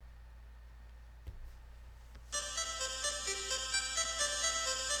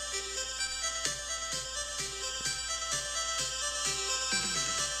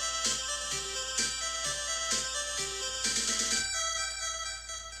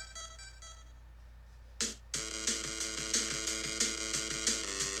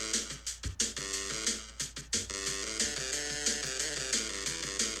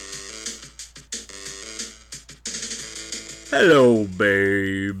Hello,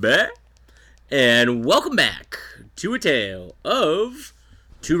 baby, and welcome back to a tale of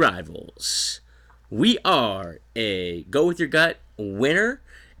two rivals. We are a go with your gut winner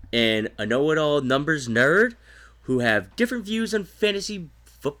and a know-it-all numbers nerd who have different views on fantasy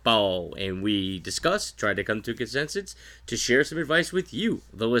football, and we try to come to a consensus to share some advice with you,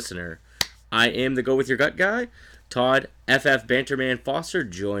 the listener. I am the go with your gut guy, Todd FF Banterman Foster,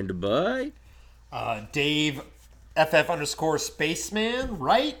 joined by Dave FF _spaceman,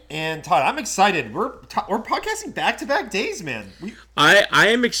 right? And Todd, I'm excited. We're podcasting back-to-back days, man. I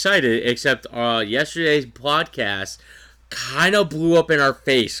am excited, except yesterday's podcast kind of blew up in our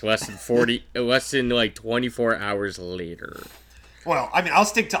face less than like 24 hours later. Well, I mean, I'll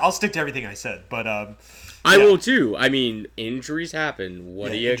stick to everything I said, but I will too. I mean, injuries happen.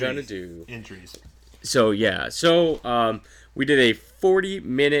 What are you gonna do? Injuries. So we did a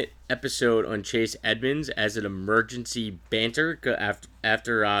 40-minute episode on Chase Edmonds as an emergency banter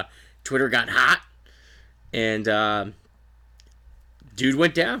after Twitter got hot, and dude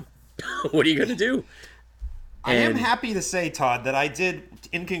went down. What are you gonna do? I am happy to say, Todd, that I did.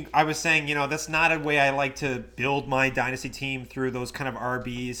 I was saying, that's not a way I like to build my dynasty team through those kind of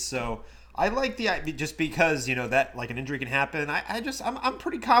RBs. So I like just because that like an injury can happen. I'm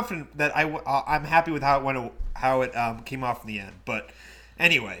pretty confident that I'm happy with how it came off in the end. But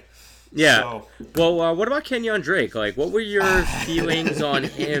anyway. Yeah. So, well, what about Kenyon Drake? Like, what were your feelings on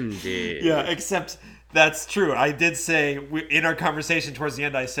him, dude? Yeah, except that's true. I did say in our conversation towards the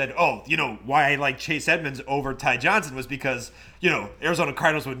end, I said, why I like Chase Edmonds over Ty Johnson was because, Arizona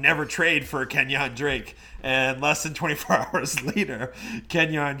Cardinals would never trade for Kenyon Drake. And less than 24 hours later,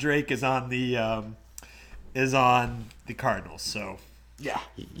 Kenyon Drake is on the Cardinals. So, yeah.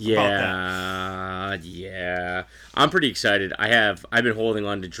 I'm pretty excited. I've been holding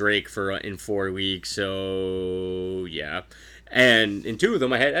on to Drake in 4 weeks, so yeah. And in 2 of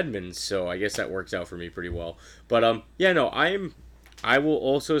them, I had Edmonds, so I guess that works out for me pretty well. But I will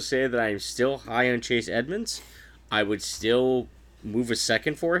also say that I'm still high on Chase Edmonds. I would still move a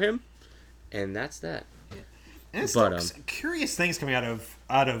second for him, and that's that. And it's curious things coming out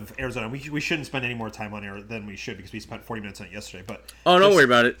of Arizona. We shouldn't spend any more time on it than we should because we spent 40 minutes on it yesterday. But don't worry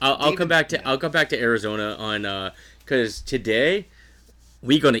about it. I'll come back to Arizona on because today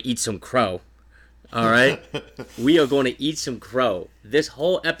we're gonna eat some crow. All right, we are going to eat some crow. This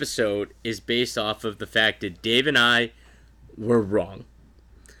whole episode is based off of the fact that Dave and I were wrong.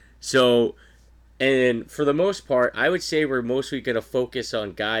 So, and for the most part, I would say we're mostly going to focus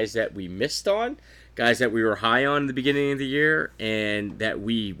on guys that we missed on, guys that we were high on in the beginning of the year, and that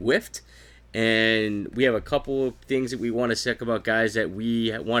we whiffed. And we have a couple of things that we want to say about guys that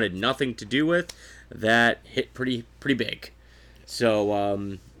we wanted nothing to do with that hit pretty big.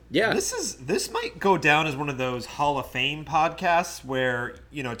 So, yeah. This might go down as one of those Hall of Fame podcasts where,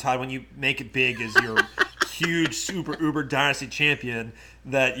 Todd, when you make it big as your huge super uber dynasty champion,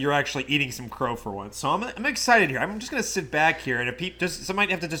 that you're actually eating some crow for once. So I'm excited here. I'm just going to sit back here, and if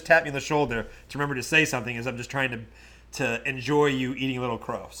somebody have to just tap me on the shoulder to remember to say something as I'm just trying to enjoy you eating a little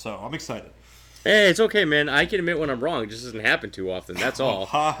crow. So I'm excited. Hey, it's okay, man. I can admit when I'm wrong. It just doesn't happen too often. That's all.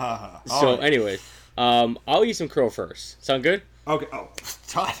 Ha ha ha. So anyways, I'll eat some crow first. Sound good? Okay. Oh,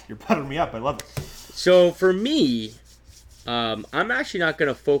 Todd, you're buttering me up. I love it. So for me, I'm actually not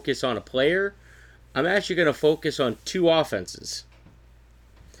going to focus on a player. I'm actually going to focus on 2 offenses.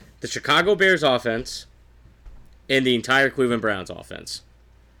 The Chicago Bears offense and the entire Cleveland Browns offense.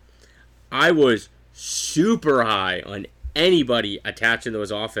 I was super high on anybody attaching those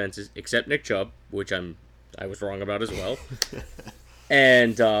offenses except Nick Chubb, which I was wrong about as well.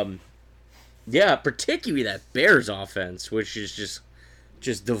 And yeah, particularly that Bears offense, which is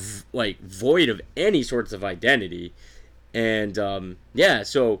just void of any sorts of identity. And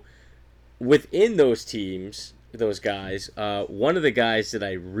so within those teams, those guys, one of the guys that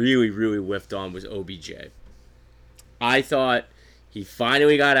I really, really whiffed on was OBJ. I thought he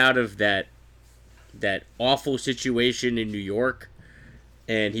finally got out of that awful situation in New York,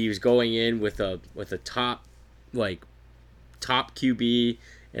 and he was going in with a top QB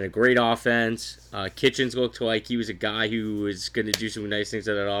and a great offense. Kitchens looked like he was a guy who was going to do some nice things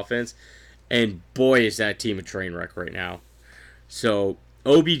at that offense. And boy, is that team a train wreck right now. So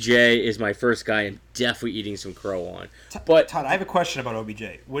OBJ is my first guy I'm definitely eating some crow on. But Todd, I have a question about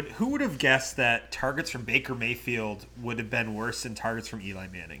OBJ. Who would have guessed that targets from Baker Mayfield would have been worse than targets from Eli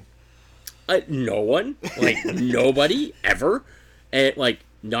Manning? No one. Nobody, ever. And,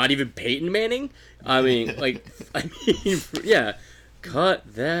 not even Peyton Manning. Yeah.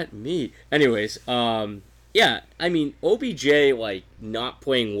 Cut that meat. Anyways, OBJ, not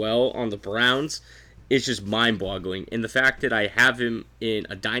playing well on the Browns is just mind-boggling. And the fact that I have him in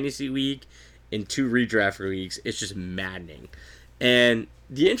a dynasty league, in 2 redraft leagues, it's just maddening. And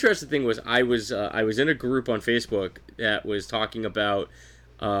the interesting thing was I was in a group on Facebook that was talking about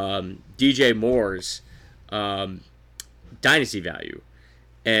DJ Moore's dynasty value.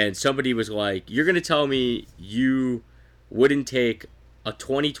 And somebody was like, you're going to tell me you wouldn't take a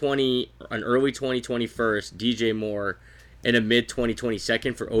 2020, an early 2020 first DJ Moore and a mid 2020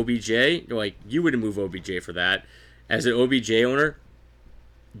 second for OBJ? You're like, you wouldn't move OBJ for that. As an OBJ owner,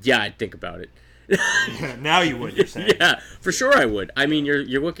 yeah, I'd think about it. Now you would, you're saying. Yeah, for sure I would. I mean,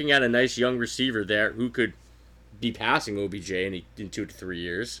 you're looking at a nice young receiver there who could be passing OBJ in 2 to 3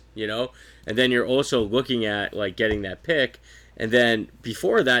 years, you know? And then you're also looking at, like, getting that pick. And then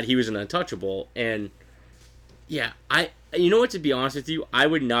before that, he was an untouchable. And, yeah, you know what, to be honest with you, I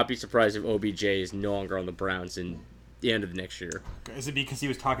would not be surprised if OBJ is no longer on the Browns in the end of next year. Is it because he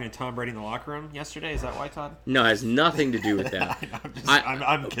was talking to Tom Brady in the locker room yesterday? Is that why, Todd? No, it has nothing to do with that.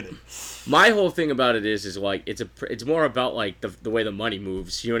 I'm kidding. My whole thing about it is like, it's more about, like, the way the money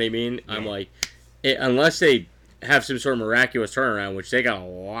moves. You know what I mean? Yeah. I'm like, unless they have some sort of miraculous turnaround, which they got a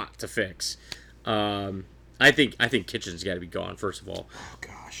lot to fix. I think Kitchens got to be gone, first of all. Oh,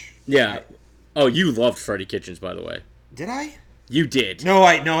 gosh. Yeah. Oh, you loved Freddie Kitchens, by the way. Did I? You did. No.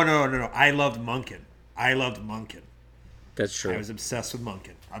 I loved Monken. That's true. I was obsessed with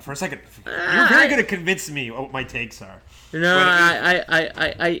Monken. For a second, you're very good at convincing me what my takes are. No,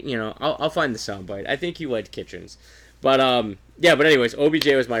 I'll find the soundbite. I think you liked Kitchens. But, yeah, but anyways, OBJ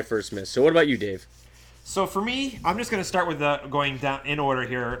was my first miss. So what about you, Dave? So for me, I'm just going to start with going down in order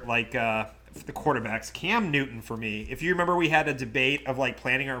here, like for the quarterbacks. Cam Newton for me. If you remember, we had a debate of like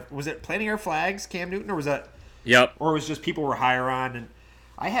planting our flags, Cam Newton, or was that? Yep. Or it was just people were higher on, and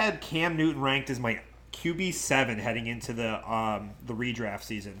I had Cam Newton ranked as my QB7 heading into the redraft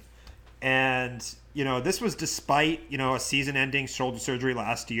season. And, you know, this was despite, you know, a season-ending shoulder surgery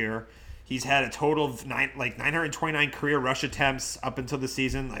last year. He's had a total of 929 career rush attempts up until the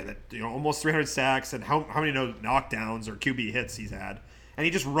season, almost 300 sacks, and how many knockdowns or QB hits he's had. And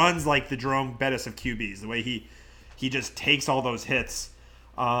he just runs like the Jerome Bettis of QBs, the way he just takes all those hits.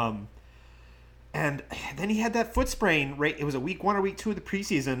 And then he had that foot sprain. Right, it was a week 1 or week 2 of the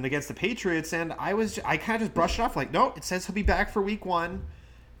preseason against the Patriots, and I kind of just brushed it off like, no, it says he'll be back for week 1.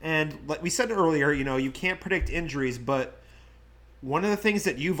 And like we said earlier, you know, you can't predict injuries, but one of the things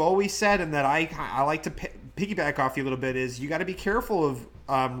that you've always said and that I like to piggyback off you a little bit is you got to be careful of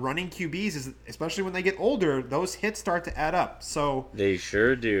running QBs, especially when they get older. Those hits start to add up. So they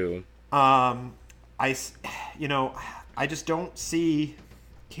sure do. I just don't see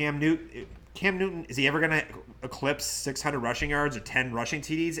Cam Newton. Cam Newton, is he ever going to eclipse 600 rushing yards or 10 rushing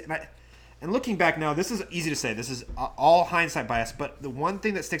TDs? And looking back now, this is easy to say. This is all hindsight bias. But the one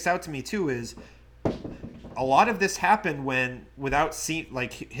thing that sticks out to me too is a lot of this happened without seeing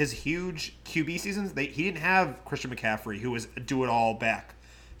like his huge QB seasons. He didn't have Christian McCaffrey, who was a do-it-all back,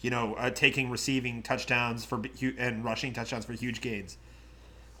 taking receiving touchdowns and rushing touchdowns for huge gains.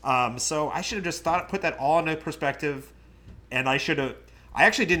 So I should have just put that all into perspective, and I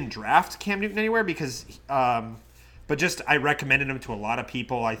actually didn't draft Cam Newton anywhere because, but just I recommended him to a lot of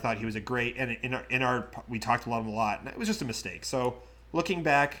people. I thought he was a great, and we talked about him a lot, and it was just a mistake. So looking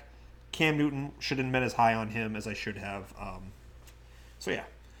back, Cam Newton shouldn't have been as high on him as I should have. So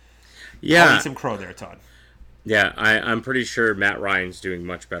yeah, I'll eat some crow there, Todd. Yeah, I'm pretty sure Matt Ryan's doing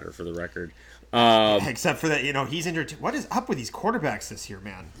much better for the record. Except for that, he's injured. What is up with these quarterbacks this year,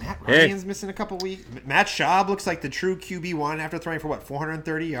 man? Matt Ryan's missing a couple weeks. Matt Schaub looks like the true QB1 after throwing for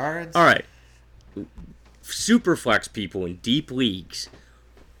 430 yards. All right, super flex people in deep leagues,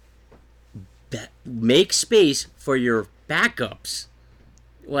 make space for your backups.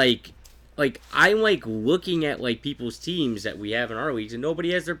 Like I'm like looking at like people's teams that we have in our leagues, and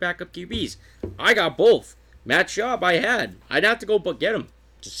nobody has their backup QBs. I got both. Matt Schaub, I'd have to go get him,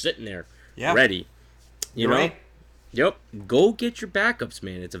 just sitting there. Yeah. Ready. You know? Right. Yep. Go get your backups,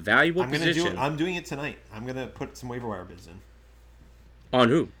 man. It's a valuable position. I'm doing it tonight. I'm going to put some waiver wire bids in. On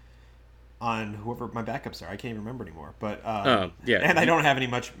who? On whoever my backups are. I can't even remember anymore. But yeah. And I don't have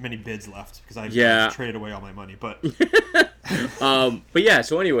many bids left because I've traded away all my money. But but yeah,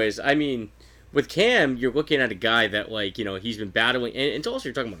 so anyways, I mean, with Cam, you're looking at a guy that he's been battling, and also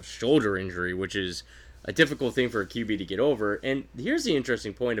you're talking about a shoulder injury, which is a difficult thing for a QB to get over. And here's the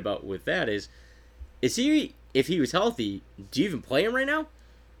interesting point with that is he, if he was healthy, do you even play him right now?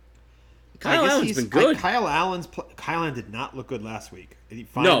 Kyle Allen's been good. Kyle Allen did not look good last week. He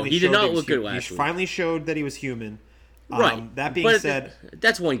did not look good last week. He finally showed that he was human. Right. That being said,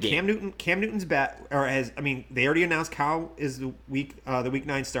 that's one game. Cam Newton's back, they already announced Kyle is the week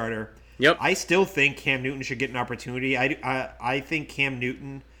 9 starter. Yep. I still think Cam Newton should get an opportunity. I think Cam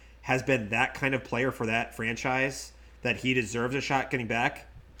Newton has been that kind of player for that franchise that he deserves a shot getting back.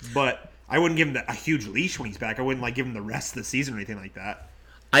 But I wouldn't give him a huge leash when he's back. I wouldn't give him the rest of the season or anything like that.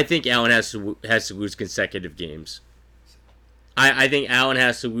 I think Allen has to lose consecutive games. I think Allen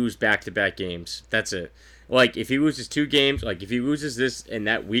has to lose back-to-back games. That's it. If he loses 2 games, if he loses this in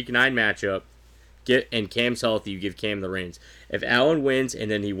that Week 9 matchup, and Cam's healthy, you give Cam the reins. If Allen wins and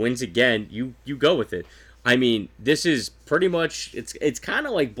then he wins again, you go with it. I mean, this is pretty much it's kind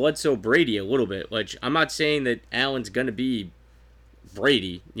of like Bledsoe Brady a little bit. I'm not saying that Allen's gonna be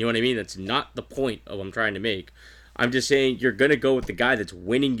Brady. You know what I mean? That's not the point of what I'm trying to make. I'm just saying you're gonna go with the guy that's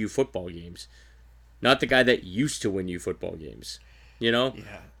winning you football games, not the guy that used to win you football games. You know?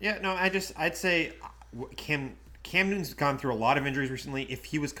 Yeah. No, I'd say Cam Newton's gone through a lot of injuries recently. If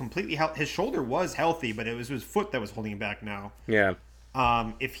he was completely healthy, his shoulder was healthy, but it was his foot that was holding him back now. Yeah.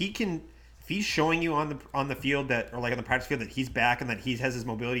 If he's showing you on the field that, or on the practice field, that he's back and that he has his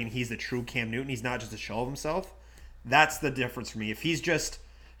mobility and he's the true Cam Newton, he's not just a shell of himself. That's the difference for me. If he's just,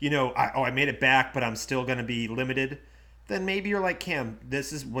 I made it back, but I'm still going to be limited, then maybe you're like, Cam,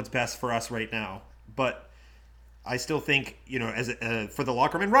 this is what's best for us right now. But I still think, for the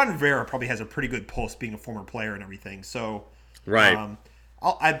locker room, and Ron Rivera probably has a pretty good pulse being a former player and everything. So, right.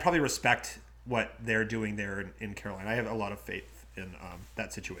 I'd probably respect what they're doing there in Carolina. I have a lot of faith in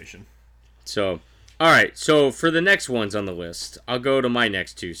that situation. So, all right. So for the next ones on the list, I'll go to my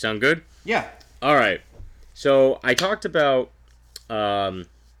next 2. Sound good? Yeah. All right. So I talked about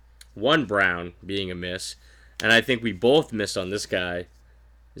one Brown being a miss, and I think we both missed on this guy,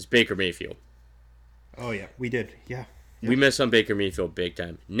 is Baker Mayfield. Oh, yeah. We did. Yeah. We missed on Baker Mayfield big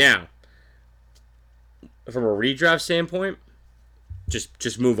time. Now, from a redraft standpoint,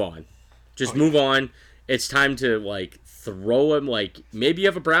 just move on. Move on. It's time to, throw him. Maybe you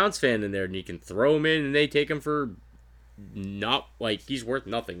have a Browns fan in there, and you can throw him in, and they take him for not, he's worth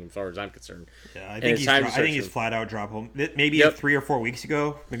nothing as far as I'm concerned. Yeah, I think he's flat out droppable. Maybe 3 or 4 weeks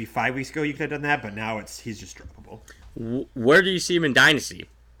ago, maybe 5 weeks ago, you could have done that, but now he's just droppable. Where do you see him in Dynasty?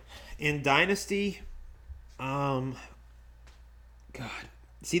 In Dynasty, God.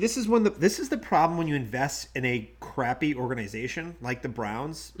 See, this is the problem when you invest in a crappy organization like the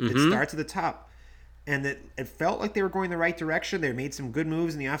Browns. Mm-hmm. It starts at the top. And it felt like they were going the right direction. They made some good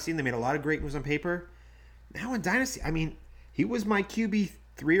moves in the offseason. They made a lot of great moves on paper. Now in Dynasty, he was my QB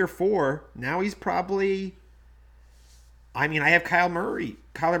 3 or 4. Now he's probably... I have Kyler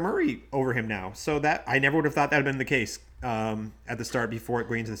Murray over him now. So that I never would have thought that would have been the case at the start before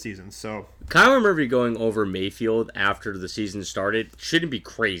going into the season. So Kyler Murray going over Mayfield after the season started shouldn't be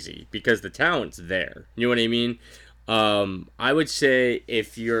crazy because the talent's there. You know what I mean? I would say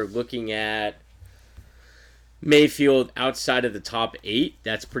if you're looking at Mayfield outside of the top 8,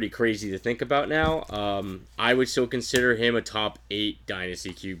 that's pretty crazy to think about now. I would still consider him a top 8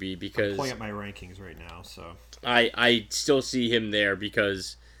 Dynasty QB because... I'm pulling up my rankings right now, so... I still see him there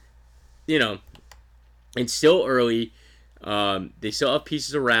because, it's still early. They still have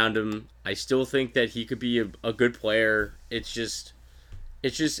pieces around him. I still think that he could be a good player. It's just...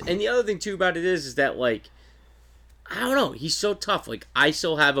 And the other thing, too, about it is that, I don't know. He's so tough. I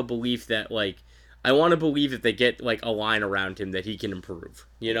still have a belief that, I want to believe if they get a line around him that he can improve.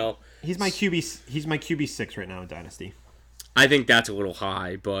 He's my QB 6 right now in Dynasty. I think that's a little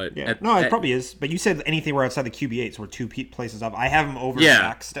high, but yeah, it probably is. But you said anything where outside the QB 8, so we're 2 places up. I have him over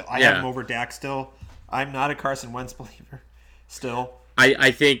Dak still. I have him over Dak still. I'm not a Carson Wentz believer. Still,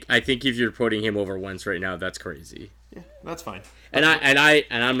 I think if you're putting him over Wentz right now, that's crazy. Yeah, that's fine. And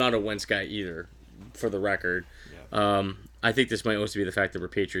I'm not a Wentz guy either, for the record. Yeah. I think this might also be the fact that we're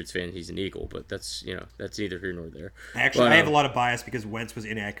Patriots fans. He's an Eagle, but that's neither here nor there. Actually, I have a lot of bias because Wentz was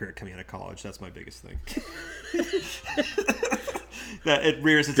inaccurate coming out of college. That's my biggest thing. That it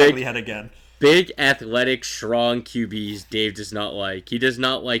rears its ugly head again. Big, athletic, strong QBs Dave does not like. He does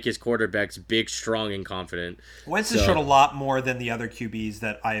not like his quarterbacks big, strong, and confident. Wentz has showed a lot more than the other QBs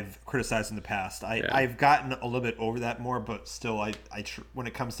that I've criticized in the past. I've gotten a little bit over that more, but still, when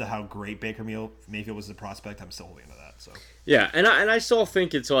it comes to how great Baker Mayfield was as a prospect, I'm still holding to that. So yeah, and I still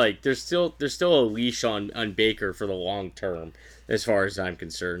think it's there's still a leash on Baker for the long term, as far as I'm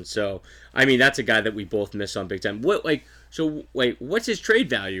concerned. So that's a guy that we both miss on big time. What's his trade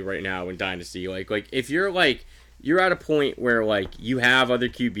value right now in Dynasty? If you're at a point where you have other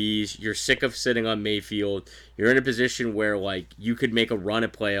QBs, you're sick of sitting on Mayfield, you're in a position where you could make a run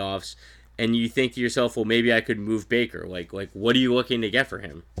at playoffs, and you think to yourself, well, maybe I could move Baker. What are you looking to get for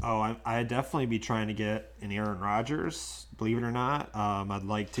him? Oh, I'd definitely be trying to get an Aaron Rodgers, believe it or not. I'd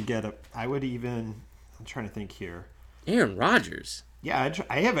like to get I'm trying to think here. Aaron Rodgers? Yeah,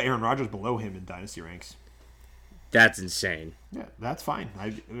 I have Aaron Rodgers below him in dynasty ranks. That's insane. Yeah, that's fine.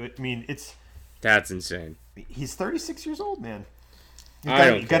 I mean, That's insane. he's 36 years old, man. I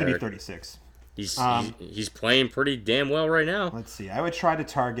don't He's got to be care. 36. He's playing pretty damn well right now. Let's see. I would try to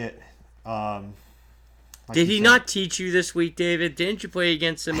target. Like Did you he said, not teach you this week, David? Didn't you play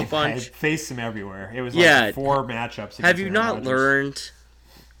against him a I bunch? faced him everywhere. It was Yeah. like 4 matchups. Have against you Aaron not Rodgers. learned?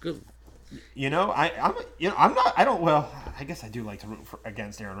 I'm not. I don't. Well, I guess I do like to root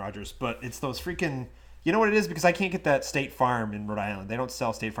against Aaron Rodgers, but it's those freaking. You know what it is? Because I can't get that State Farm in Rhode Island. They don't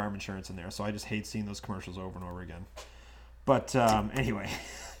sell State Farm insurance in there, so I just hate seeing those commercials over and over again. But anyway,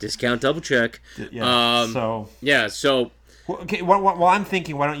 Discount double check. yeah. So Okay. Well, I'm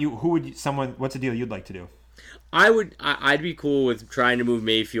thinking. Why don't you? What's a deal you'd like to do? I'd be cool with trying to move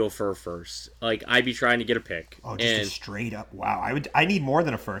Mayfield for a first. Like I'd be trying to get a pick. Oh, just a straight up. Wow. I need more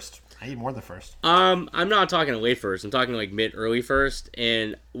than a first. I need more than a first. I'm not talking a late first. I'm talking like mid early first.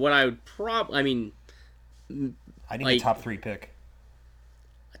 And what I would I need a top 3 pick.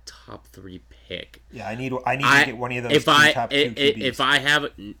 A top 3 pick. Yeah, I need to get one of those top 2 QBs. If I have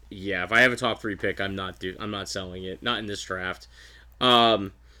a top 3 pick, I'm not selling it. Not in this draft.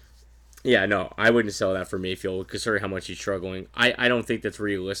 Yeah, no, I wouldn't sell that for Mayfield, considering how much he's struggling. I don't think that's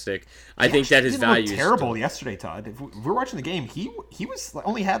realistic. I think that his value is terrible yesterday, Todd. If we were watching the game, he was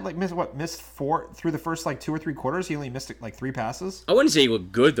only had missed 4 through the first 2 or 3 quarters. He only missed 3 passes. I wouldn't say he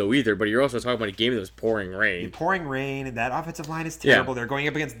looked good though either, but you're also talking about a game that was pouring rain. Pouring rain, and that offensive line is terrible. Yeah. They're going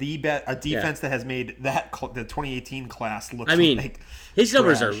up against a defense that has made the 2018 class look. His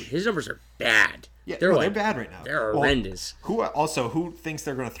numbers trash. are bad. Yeah, they're bad right now. They're horrendous. Who thinks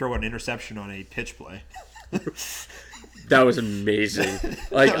they're going to throw an interception on a pitch play? That was amazing.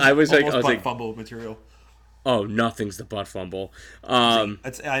 I was fumble material. Oh, nothing's the butt fumble. I'm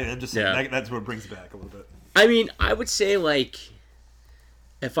just saying that's what brings it back a little bit. I mean, I would say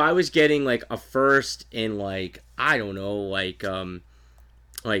if I was getting a first in I don't know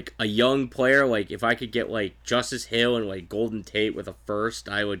a young player, if I could get Justice Hill and Golden Tate with a first,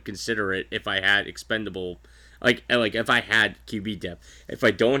 I would consider it if I had expendable, if I had QB depth. If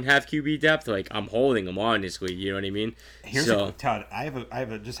I don't have QB depth, I'm holding them honestly. You know what I mean? Todd,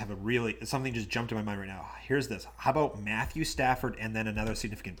 something just jumped in my mind right now. Here's this. How about Matthew Stafford and then another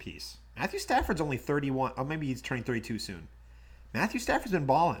significant piece? Matthew Stafford's only 31. Oh, maybe he's turning 32 soon. Matthew Stafford's been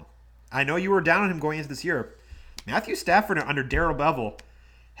balling. I know you were down on him going into this year. Matthew Stafford under Darrell Bevel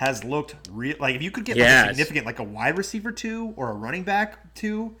has looked real. If you could get a significant, a wide receiver 2 or a running back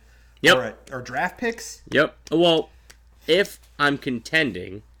 2, or draft picks. Yep. Well, if I'm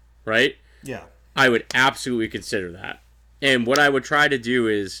contending, right? Yeah. I would absolutely consider that. And what I would try to do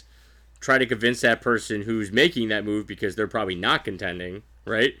is try to convince that person who's making that move, because they're probably not contending,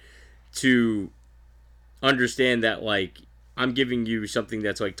 right, to understand that I'm giving you something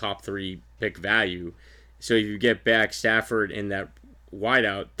that's top 3 pick value. So if you get back Stafford in that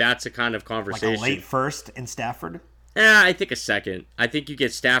wideout, that's a kind of conversation. A late first in Stafford? I think a second. I think you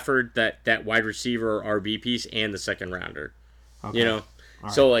get Stafford, that wide receiver RB piece, and the second rounder. Okay. You know? All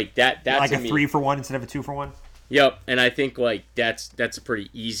so right. That's a 3-for-1 instead of a 2-for-1? Yep. And I think that's a pretty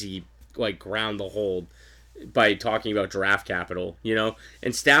easy ground to hold by talking about draft capital, you know?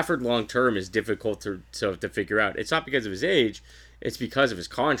 And Stafford long term is difficult to figure out. It's not because of his age, it's because of his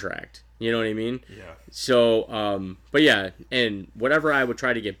contract. You know what I mean? Yeah. So, but yeah, and whatever I would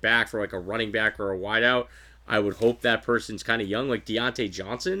try to get back for a running back or a wideout, I would hope that person's kind of young, like Deontay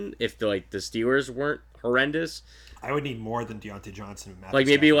Johnson, if the Steelers weren't horrendous. I would need more than Deontay Johnson.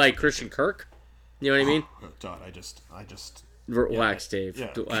 Maybe Christian Kirk. You know what I mean? Todd, I just. Relax, Dave.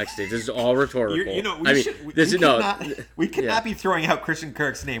 Yeah. Relax, Dave. This is all rhetorical. We cannot be throwing out Christian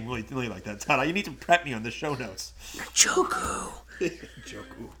Kirk's name really like that, Todd. You need to prep me on the show notes. Joku.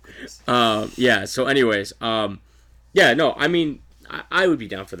 Joku. Yeah. So, anyways, yeah. No, I mean, I would be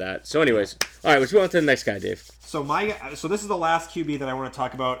down for that. So, anyways, all right. Let's go on to the next guy, Dave. So this is the last QB that I want to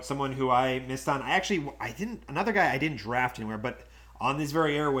talk about. Someone who I missed on. Another guy I didn't draft anywhere, but on these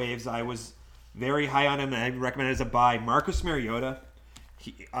very airwaves, I was very high on him, and I recommend it as a buy. Marcus Mariota.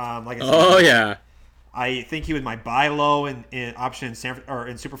 Yeah. I think he was my buy low in option in in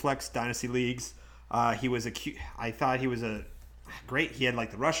Superflex Dynasty leagues. He was I thought he was a great. He had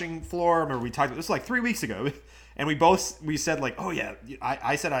the rushing floor. Remember we talked about this 3 weeks ago, and we said oh yeah.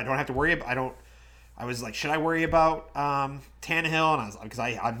 I said I don't have to worry about. I was should I worry about Tannehill? And I was because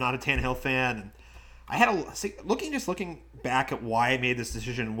I'm not a Tannehill fan, and I had looking back at why I made this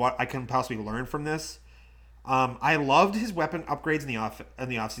decision and what I can possibly learn from this. I loved his weapon upgrades in the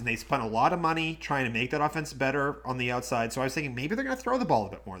offseason. They spent a lot of money trying to make that offense better on the outside. So I was thinking maybe they're going to throw the ball a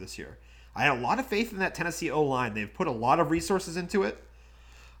bit more this year. I had a lot of faith in that Tennessee O-line. They've put a lot of resources into it.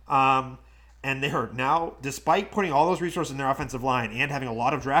 And they are now, despite putting all those resources in their offensive line and having a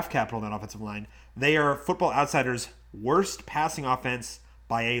lot of draft capital in that offensive line, they are Football Outsiders' worst passing offense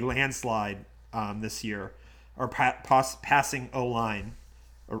by a landslide this year, or passing O-line,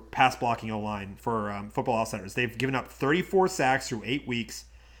 or pass blocking O-line for Football Outsiders. They've given up 34 sacks through 8 weeks,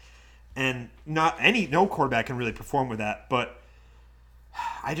 and no quarterback can really perform with that. But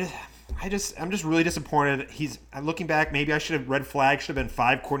I'm just really disappointed. I'm looking back, maybe I should have red flag. Should have been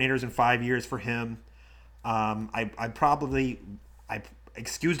 5 coordinators in 5 years for him. I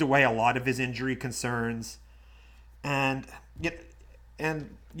excused away a lot of his injury concerns, and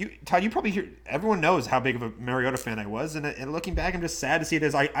you, Todd, you probably hear. Everyone knows how big of a Mariota fan I was, and looking back, I'm just sad to see it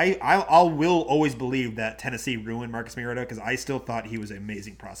as I will always believe that Tennessee ruined Marcus Mariota because I still thought he was an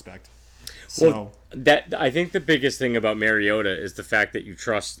amazing prospect. So, well, I think the biggest thing about Mariota is the fact that you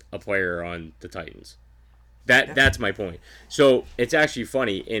trust a player on the Titans. That's my point. So it's actually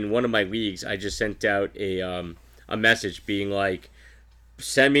funny. In one of my leagues, I just sent out a message being like,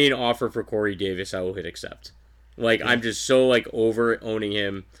 "Send me an offer for Corey Davis. I will hit accept." Like I'm just so like over owning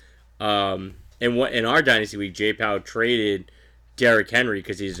him. And what in our dynasty league, J Pow traded Derrick Henry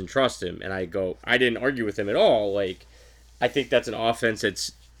because he doesn't trust him, and I didn't argue with him at all. Like I think that's an offense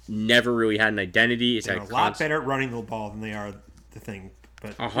that's never really had an identity. It's they're a lot better at running the ball than they are the thing.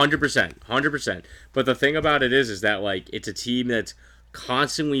 But 100%. But the thing about it is that like it's a team that's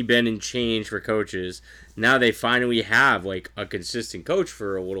constantly been in change for coaches. Now they finally have like a consistent coach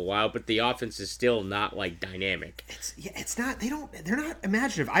for a little while, but the offense is still not like dynamic. It's not. They're not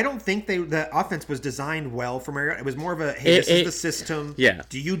imaginative. I don't think the offense was designed well for Mariota. It was more of a this is the system. Yeah.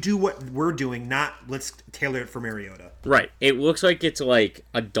 Do you do what we're doing? Not let's tailor it for Mariota. Right. It looks like it's like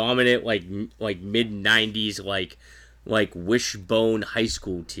a dominant like mid 90s like wishbone high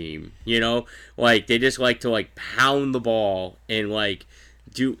school team, you know? Like they just like to like pound the ball and like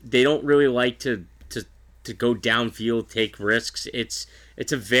they don't really like to go downfield, take risks. It's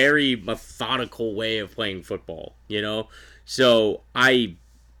a very methodical way of playing football, you know? So and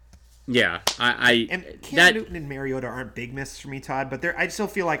Cam Newton and Mariota aren't big misses for me, Todd, but I still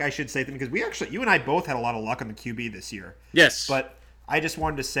feel like I should say them because you and I both had a lot of luck on the QB this year. Yes. But I just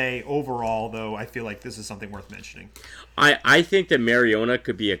wanted to say, overall, though, I feel like this is something worth mentioning. I think that Mariota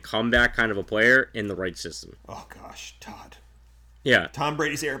could be a comeback kind of a player in the right system. Oh, gosh, Todd. Yeah. Tom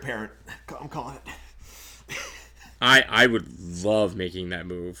Brady's heir apparent. I'm calling it. I would love making that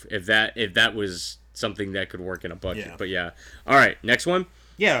move if that was something that could work in a budget. Yeah. But yeah. All right, next one.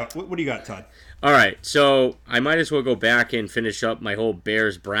 Yeah, what do you got, Todd? All right, so I might as well go back and finish up my whole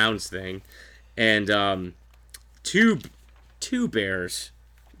Bears-Browns thing. And two Bears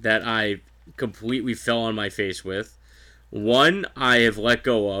that I completely fell on my face with. One I have let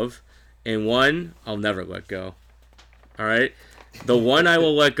go of, and one I'll never let go. All right? The one I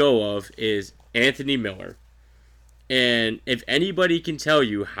will let go of is Anthony Miller. And if anybody can tell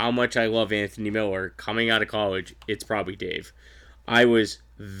you how much I love Anthony Miller coming out of college, it's probably Dave. I was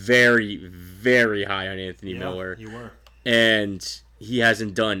very, very high on Anthony Miller. You were. And he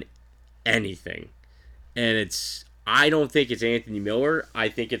hasn't done anything. And I don't think it's Anthony Miller. I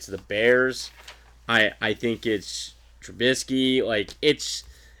think it's the Bears. I think it's Trubisky. Like it's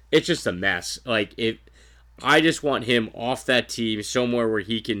just a mess. Like I just want him off that team somewhere where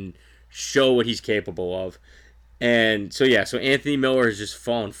he can show what he's capable of. And so Anthony Miller has just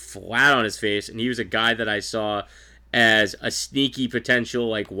fallen flat on his face, and he was a guy that I saw as a sneaky potential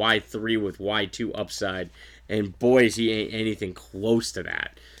like Y3 with Y2 upside, and boy, is he ain't anything close to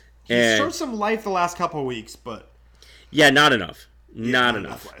that. He's showed some life the last couple of weeks, but not enough. Not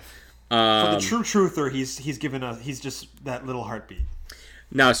enough. For the true truther, he's just that little heartbeat.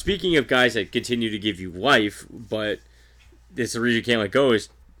 Now, speaking of guys that continue to give you life, but this the reason you can't let go is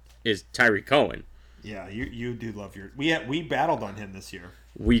Tyreek Cohen. Yeah, you do love we battled on him this year.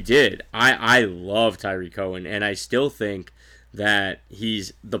 We did. I love Tyreek Cohen, and I still think that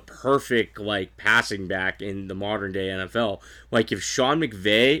he's the perfect like passing back in the modern day NFL. Like if Sean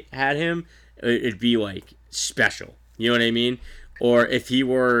McVay had him, it'd be like special. You know what I mean? Or if he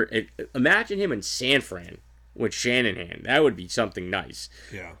were, imagine him in San Fran with Shanahan. That would be something nice.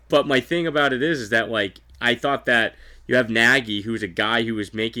 Yeah. But my thing about it is that like I thought that you have Nagy, who's a guy who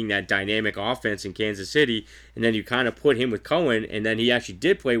was making that dynamic offense in Kansas City, and then you kind of put him with Cohen, and then he actually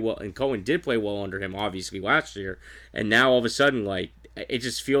did play well, and Cohen did play well under him, obviously, last year. And now all of a sudden, like, it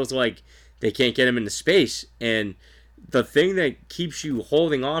just feels like they can't get him into space. And the thing that keeps you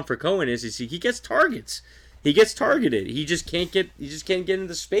holding on for Cohen is he gets targets. He gets targeted. He just can't get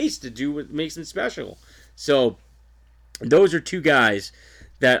into space to do what makes him special. So those are two guys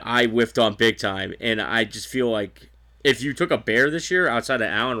that I whiffed on big time, and I just feel like if you took a Bear this year outside of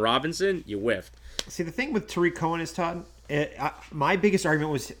Allen Robinson, you whiffed. See, the thing with Tariq Cohen is, Todd, my biggest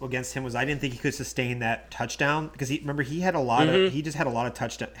argument was against him was I didn't think he could sustain that touchdown because he had a lot of he just had a lot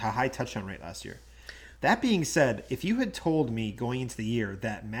of a high touchdown rate last year. That being said, if you had told me going into the year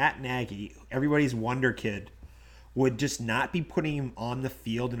that Matt Nagy, everybody's wonder kid, would just not be putting him on the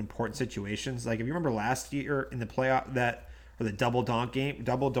field in important situations, like if you remember last year in the playoff or the double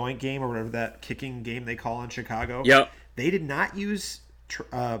doink game, or whatever that kicking game they call in Chicago. Yep. They did not use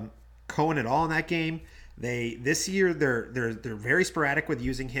Cohen at all in that game. This year they're very sporadic with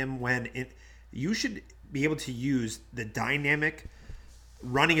using him you should be able to use the dynamic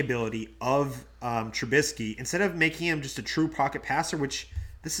running ability of Trubisky instead of making him just a true pocket passer, which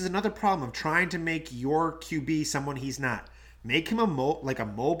this is another problem of trying to make your QB someone he's not. Make him a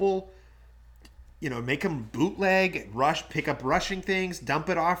mobile, make him bootleg, pick up rushing things, dump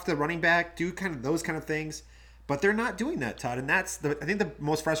it off the running back, do kind of those kind of things. But they're not doing that, Todd. And I think the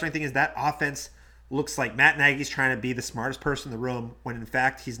most frustrating thing is that offense looks like Matt Nagy's trying to be the smartest person in the room when in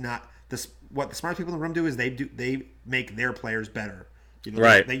fact he's not. What the smart people in the room do is they make their players better.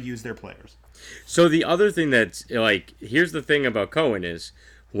 Right. They use their players. So the other thing that's here's the thing about Cohen is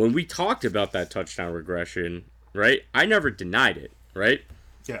when we talked about that touchdown regression, right? I never denied it, right?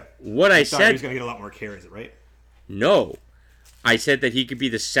 Yeah. What I said, he was going to get a lot more carries, right? No, I said that he could be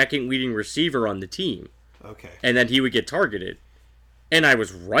the second leading receiver on the team. Okay. And then he would get targeted, and I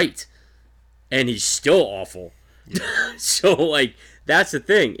was right, and he's still awful. Yeah. So that's the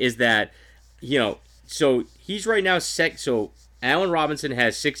thing is that so he's right now So Allen Robinson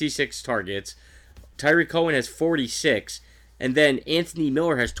has 66 targets, Tyreek Cohen has 46. And then Anthony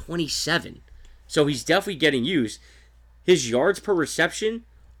Miller has 27. So he's definitely getting used. His yards per reception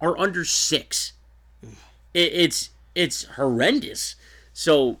are under 6. It's horrendous.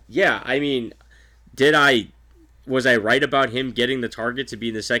 So, yeah, I mean, was I right about him getting the target to be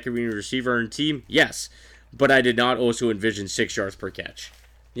the second leading receiver on the team? Yes. But I did not also envision 6 yards per catch.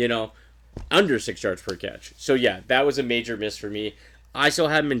 Under 6 yards per catch. So, yeah, that was a major miss for me. I still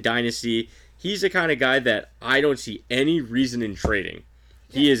have him in Dynasty. He's the kind of guy that I don't see any reason in trading.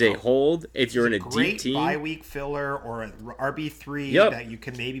 He is a hold if you're in a deep team. Bye week filler or an RB3 that you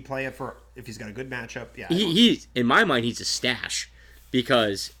can maybe play it for if he's got a good matchup. Yeah, he's in my mind he's a stash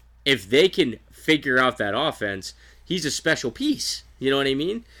because if they can figure out that offense, he's a special piece. You know what I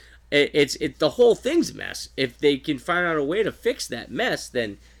mean? The whole thing's a mess. If they can find out a way to fix that mess,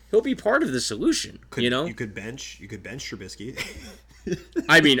 then he'll be part of the solution. You could bench Trubisky.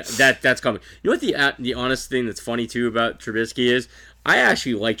 I mean, that's coming. You know what the honest thing that's funny, too, about Trubisky is? I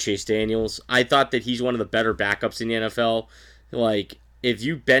actually like Chase Daniels. I thought that he's one of the better backups in the NFL. If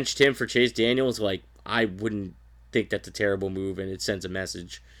you benched him for Chase Daniels, I wouldn't think that's a terrible move, and it sends a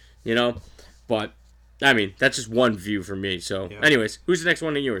message, But, I mean, that's just one view for me. So, anyways, who's the next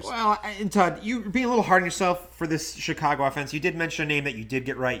one in yours? Well, and Todd, you're being a little hard on yourself for this Chicago offense. You did mention a name that you did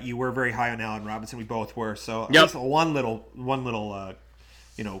get right. You were very high on Allen Robinson. We both were. So, at least one little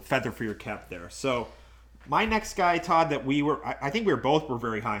feather for your cap there. So, my next guy, Todd, that I think we both were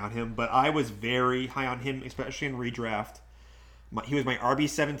very high on him, but I was very high on him, especially in redraft. He was my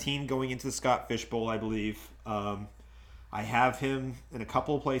RB17 going into the Scott Fish Bowl, I believe. I have him in a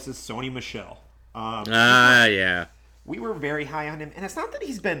couple of places. Sony Michel. Yeah. We were very high on him, and it's not that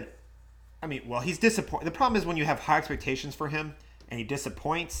he's been. He's disappointed. The problem is when you have high expectations for him and he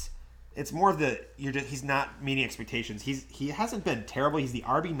disappoints. It's more of he's not meeting expectations. He hasn't been terrible. He's the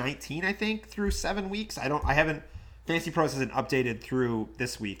RB19, I think, through 7 weeks. I haven't Fantasy Pros hasn't updated through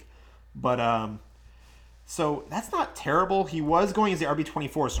this week, but so that's not terrible. He was going as the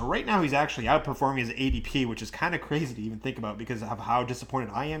RB24, so right now he's actually outperforming his ADP, which is kind of crazy to even think about because of how disappointed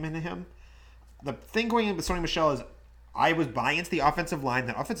I am in him. The thing going in with Sony Michel is I was buying into the offensive line.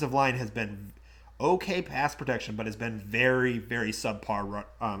 The offensive line has been okay pass protection, but has been very, very subpar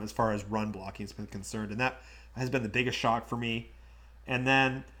as far as run blocking has been concerned, and that has been the biggest shock for me. And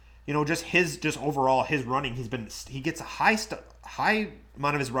then, just overall his running, he gets a high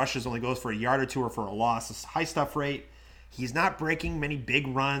amount of his rushes only goes for a yard or two or for a loss. It's high stuff rate. He's not breaking many big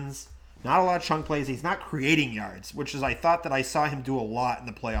runs, not a lot of chunk plays. He's not creating yards, which is I thought that I saw him do a lot in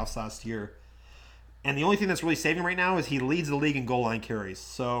the playoffs last year. And the only thing that's really saving him right now is he leads the league in goal line carries.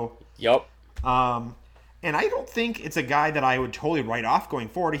 So, yep. And I don't think it's a guy that I would totally write off going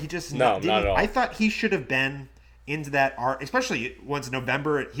forward. He just not at all. I thought he should have been into that especially once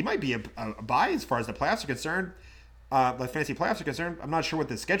November. He might be a buy as far as the playoffs are concerned. The fantasy playoffs are concerned. I'm not sure what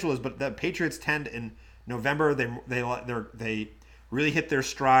the schedule is, but the Patriots tend in November they really hit their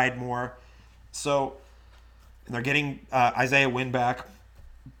stride more. So, and they're getting Isaiah Wynn back.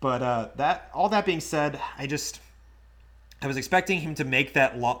 But that being said, I was expecting him to make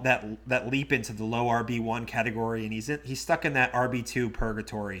that leap into the low RB1 category, and he's stuck in that RB2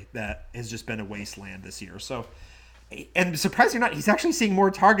 purgatory that has just been a wasteland this year. So, and surprisingly or not, he's actually seeing more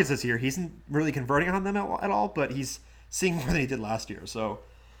targets this year. He isn't really converting on them at all, but he's seeing more than he did last year. So,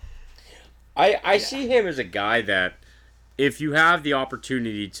 I see him as a guy that if you have the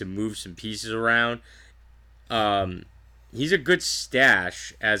opportunity to move some pieces around, he's a good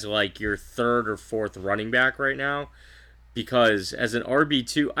stash as like your third or fourth running back right now. Because as an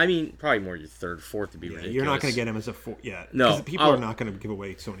RB2, I mean, probably more your third, fourth to be ridiculous. You're not going to get him as a four. Yeah, no, because people are not going to give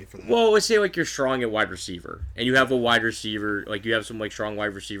away so many for that. Well, let's say like you're strong at wide receiver, and you have a wide receiver, like you have some like strong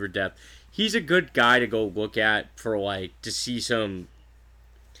wide receiver depth. He's a good guy to go look at for like to see some.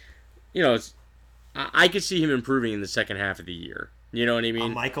 You know, I could see him improving in the second half of the year. You know what I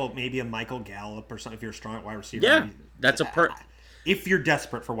mean? Maybe a Michael Gallup or something if you're strong at wide receiver. Yeah, that's a if you're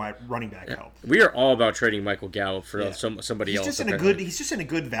desperate for running back help. We are all about trading Michael Gallup for somebody else. He's just in a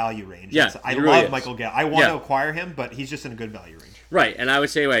good value range. Yeah, I love Michael Gallup. I want to acquire him, but he's just in a good value range. Right, and I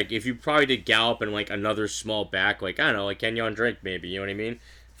would say like if you probably did Gallup and like another small back, like I don't know, like Kenyon Drake maybe, you know what I mean?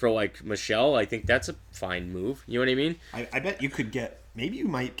 For like Michelle, I think that's a fine move. You know what I mean? I bet you could you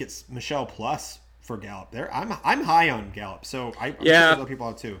might get Michelle plus for Gallup there. I'm high on Gallup, so I'm sure other people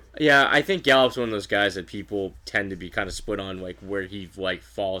are too. Yeah, I think Gallup's one of those guys that people tend to be kind of split on, like where he like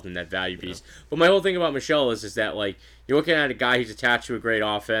falls in that value piece. But my whole thing about Michelle is that like you're looking at a guy who's attached to a great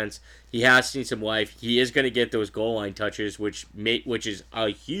offense. He has seen some life. He is going to get those goal line touches, which is a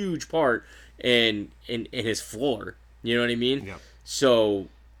huge part in his floor. You know what I mean? Yeah. So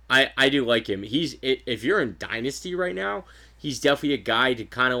I do like him. If you're in Dynasty right now, he's definitely a guy to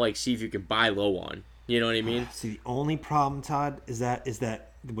kind of like see if you can buy low on. You know what I mean? See, the only problem, Todd, is that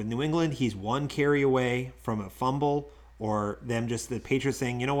with New England, he's one carry away from a fumble or them just the Patriots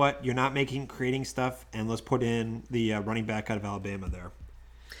saying, you know what, you're not creating stuff, and let's put in the running back out of Alabama there.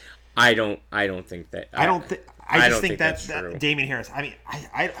 I don't think that. I just think that Damian Harris. I mean,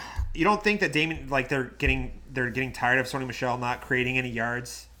 you don't think that Damian like they're getting tired of Sony Michel not creating any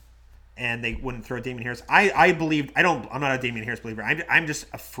yards, and they wouldn't throw Damian Harris. I'm not a Damian Harris believer. I'm just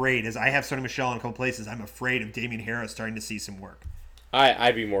afraid, as I have Sony Michel in a couple places. I'm afraid of Damian Harris starting to see some work.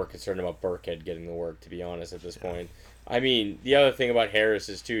 I'd be more concerned about Burkhead getting the work, to be honest, at this point. I mean, the other thing about Harris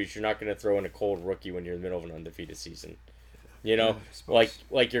is too is you're not going to throw in a cold rookie when you're in the middle of an undefeated season. You know, like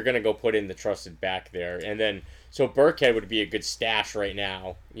you're gonna go put in the trusted back there, and then so Burkhead would be a good stash right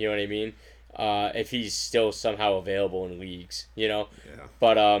now. You know what I mean? If he's still somehow available in leagues, you know. Yeah.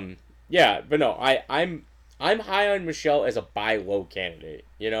 But no, I'm high on Michelle as a buy low candidate.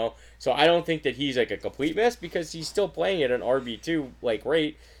 You know, so I don't think that he's like a complete mess because he's still playing at an RB2 like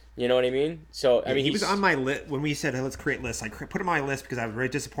rate. You know what I mean? So I mean, he was on my list when we said, hey, let's create lists. I put him on my list because I was very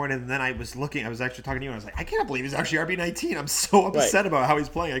disappointed, and then I was actually talking to you, and I was like, I can't believe he's actually RB19. I'm so upset about how he's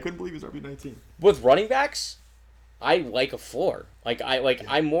playing. I couldn't believe he's RB19. With running backs, I like a floor.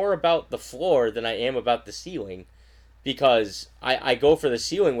 I'm more about the floor than I am about the ceiling, because I go for the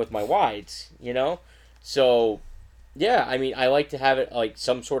ceiling with my wides. You know, so yeah, I mean, I like to have it like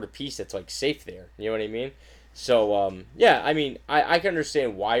some sort of piece that's like safe there. You know what I mean? So, yeah, I mean, I can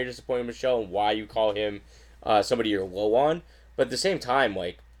understand why you're disappointed in Michelle and why you call him somebody you're low on. But at the same time,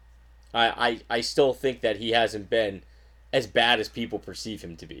 like, I still think that he hasn't been as bad as people perceive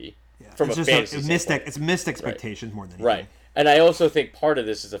him to be. Yeah. From it's a fantasy standpoint. It's missed expectations more than anything. Right. And I also think part of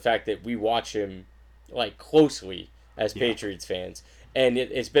this is the fact that we watch him, like, closely as Patriots fans. And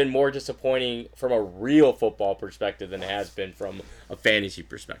it's been more disappointing from a real football perspective than it has been from a fantasy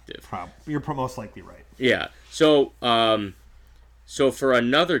perspective. You're most likely right. Yeah. So, so for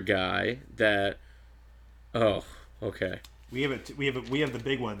another guy that, okay. We have the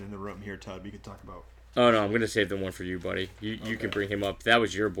big one in the room here, Todd. We could talk about. Oh no, I'm gonna save the one for you, buddy. You can bring him up. That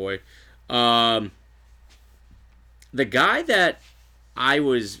was your boy. The guy that I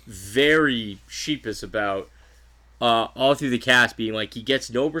was very sheepish about. All through the cast being like, he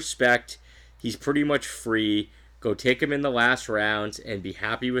gets no respect. He's pretty much free. Go take him in the last rounds and be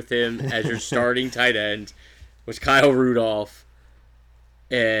happy with him as your starting tight end. Was Kyle Rudolph.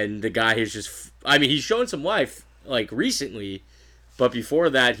 And the guy is just... I mean, he's shown some life, like, recently. But before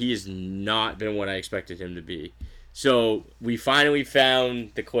that, he has not been what I expected him to be. So, we finally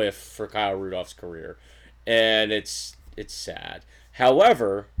found the cliff for Kyle Rudolph's career. And it's sad.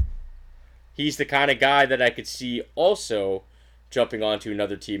 However... he's the kind of guy that I could see also jumping onto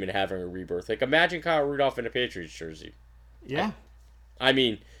another team and having a rebirth. Like, imagine Kyle Rudolph in a Patriots jersey. Yeah. I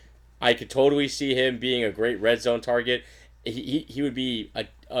mean, I could totally see him being a great red zone target. He would be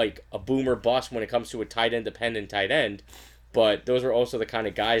a boomer bust when it comes to a tight end dependent tight end. but those are also the kind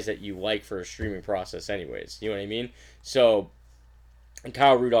of guys that you like for a streaming process anyways. You know what I mean? So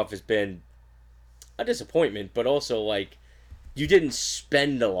Kyle Rudolph has been a disappointment, but also, like, you didn't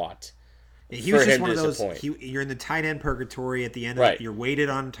spend a lot. He was just one of those. You're in the tight end purgatory at the end. Of you're weighted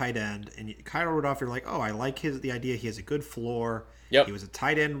on tight end, and Kyle Rudolph. You're like, oh, I like the idea. He has a good floor. Yep. He was a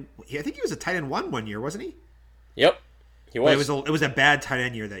tight end. I think he was a tight end one year, wasn't he? Yep. He was. But it was a bad tight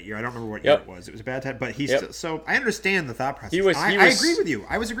end year that year. I don't remember what year it was. It was a bad tight. But he's still, so I understand the thought process. I agree with you.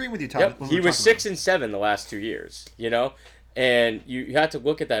 I was agreeing with you, Todd. Yep. He was 6 and 7 the last 2 years. You know, and you had to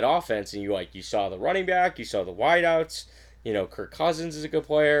look at that offense, and you saw the running back, you saw the wideouts. You know, Kirk Cousins is a good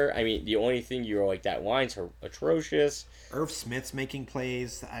player. I mean, the only thing you were like, that line's atrocious. Irv Smith's making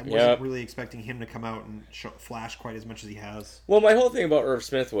plays. I wasn't really expecting him to come out and flash quite as much as he has. Well, my whole thing about Irv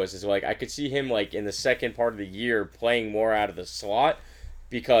Smith is like, I could see him like in the second part of the year playing more out of the slot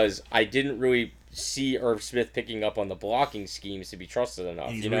because I didn't really see Irv Smith picking up on the blocking schemes to be trusted enough.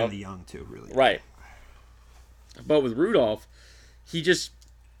 And he's you know? Really young too, really. Right. But with Rudolph, he just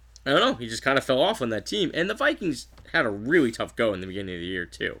kind of fell off on that team. And the Vikings had a really tough go in the beginning of the year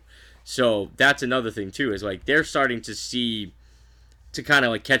too. So that's another thing too, is like they're starting to kind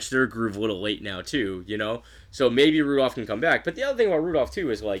of like catch their groove a little late now too, you know? So maybe Rudolph can come back. But the other thing about Rudolph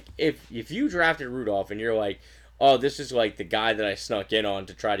too is like if you drafted Rudolph and you're like, oh, this is like the guy that I snuck in on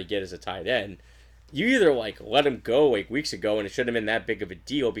to try to get as a tight end, you either like let him go like weeks ago and it shouldn't have been that big of a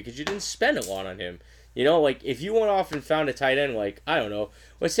deal because you didn't spend a lot on him. You know, like, if you went off and found a tight end, like, I don't know,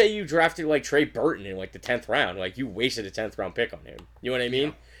 let's say you drafted, like, Trey Burton in, like, the 10th round. Like, you wasted a 10th round pick on him. You know what I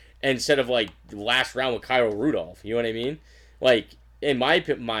mean? Yeah. Instead of, like, the last round with Kyle Rudolph. You know what I mean? Like, in my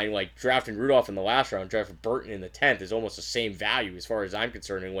mind, like, drafting Rudolph in the last round, drafting Burton in the 10th is almost the same value as far as I'm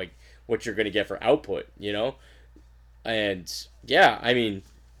concerned and, like, what you're going to get for output, you know? And, yeah, I mean,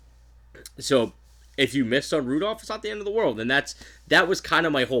 so if you missed on Rudolph, it's not the end of the world. And that was kind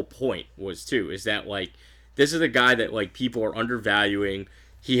of my whole point is that, like, this is a guy that, like, people are undervaluing.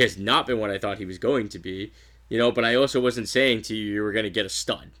 He has not been what I thought he was going to be, you know, but I also wasn't saying to you were going to get a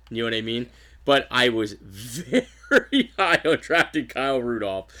stud. You know what I mean? But I was very high on drafting Kyle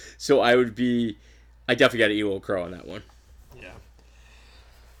Rudolph. So I definitely got to eat a little crow on that one. Yeah.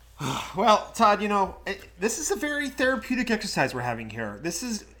 Well, Todd, you know, this is a very therapeutic exercise we're having here. This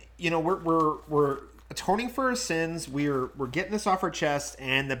is, you know, we're atoning for our sins. We're getting this off our chest,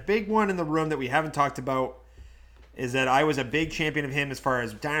 and the big one in the room that we haven't talked about is that I was a big champion of him as far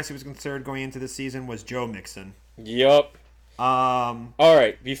as dynasty was concerned going into the season was Joe Mixon. Yup. All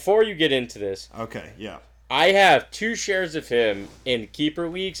right, before you get into this, okay, yeah, I have 2 shares of him in keeper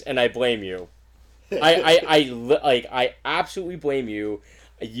leagues, and I blame you. I absolutely blame you.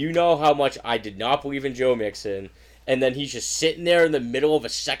 You know how much I did not believe in Joe Mixon, and then he's just sitting there in the middle of a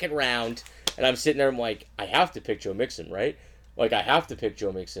second round. And I'm sitting there, I'm like, I have to pick Joe Mixon, right? Like, I have to pick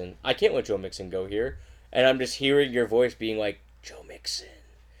Joe Mixon. I can't let Joe Mixon go here. And I'm just hearing your voice being like, Joe Mixon.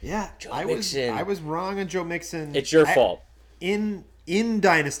 Yeah, Mixon. I was wrong on Joe Mixon. It's your fault. In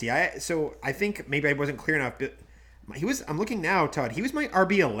Dynasty, so I think maybe I wasn't clear enough, but I'm looking now, Todd, he was my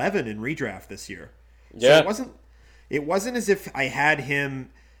RB11 in redraft this year. Yeah. So it wasn't as if I had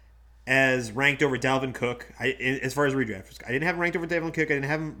him as ranked over Dalvin Cook. As far as redraft, I didn't have him ranked over Dalvin Cook. I didn't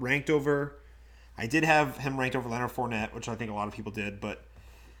have him ranked over. I did have him ranked over Leonard Fournette, which I think a lot of people did. But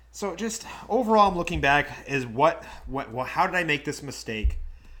so just overall, I'm looking back is how did I make this mistake?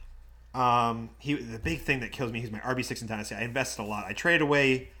 The big thing that kills me, he's my RB6 in Dynasty. I invested a lot. I traded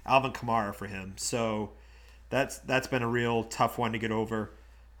away Alvin Kamara for him, so that's been a real tough one to get over.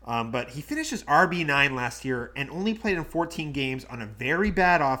 But he finished as RB9 last year and only played in 14 games on a very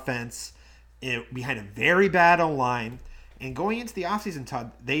bad offense behind a very bad O-line. And going into the offseason,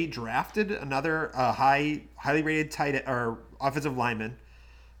 Todd, they drafted another highly rated tight or offensive lineman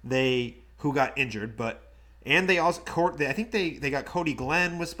who got injured, and they also I think they got Cody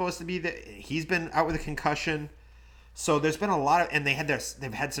Glenn was supposed to be he's been out with a concussion. So there's been a lot of, and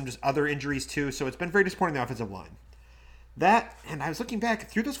they've had some just other injuries too. So it's been very disappointing, the offensive line. And I was looking back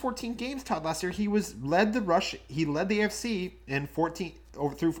through those 14 games, Todd, last year, he led the AFC in 14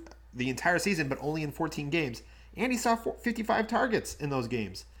 through the entire season, but only in 14 games. And he saw 55 targets in those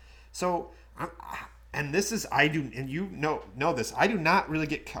games. So, and this is, you know this, I do not really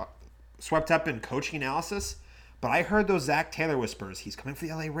get swept up in coaching analysis, but I heard those Zach Taylor whispers. He's coming for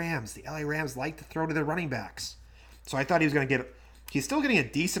the LA Rams. The LA Rams like to throw to their running backs. So I thought he was going to he's still getting a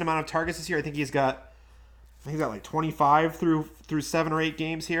decent amount of targets this year. I think he's got like 25 through 7 or 8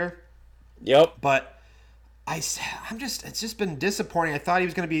 games here. Yep. But it's just been disappointing. I thought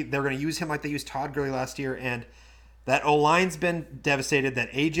they're going to use him like they used Todd Gurley last year, and that O-line's been devastated.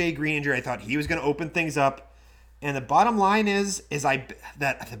 That AJ Green injury, I thought he was going to open things up. And the bottom line is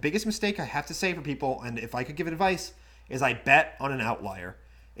that the biggest mistake I have to say for people, and if I could give advice, is I bet on an outlier.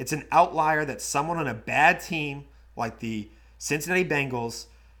 It's an outlier that someone on a bad team like the Cincinnati Bengals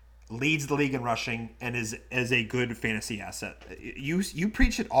leads the league in rushing and is a good fantasy asset. You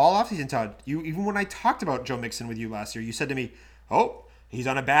preach it all offseason, Todd. Even when I talked about Joe Mixon with you last year, you said to me, "Oh, he's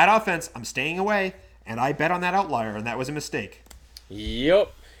on a bad offense. I'm staying away." And I bet on that outlier, and that was a mistake.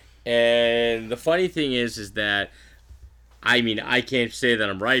 Yep. And the funny thing is that, I mean, I can't say that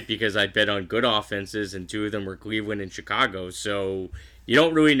I'm right because I bet on good offenses, and 2 of them were Cleveland and Chicago. So you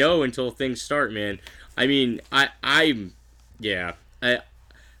don't really know until things start, man. I mean,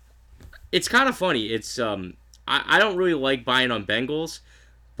 it's kind of funny. It's I don't really like buying on Bengals,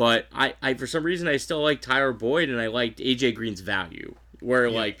 but I for some reason I still like Tyler Boyd, and I liked AJ Green's value, where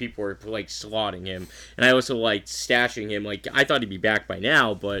like people were like slotting him, and I also liked stashing him. Like, I thought he'd be back by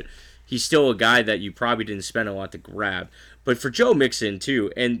now, but he's still a guy that you probably didn't spend a lot to grab. But for Joe Mixon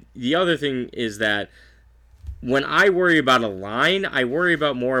too, and the other thing is that when I worry about a line, I worry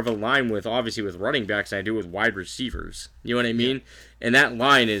about more of a line with running backs than I do with wide receivers. You know what I mean? Yeah. And that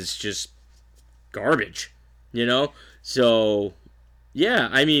line is just garbage, you know? So, yeah,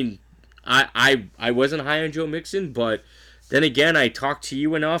 I mean, I wasn't high on Joe Mixon, but then again, I talked to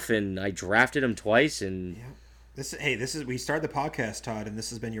you enough, and I drafted him twice, and... Yeah. We started the podcast, Todd, and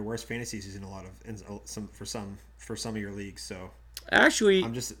this has been your worst fantasy season for some of your leagues, so... Actually,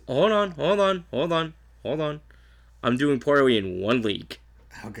 hold on. I'm doing poorly in 1 league.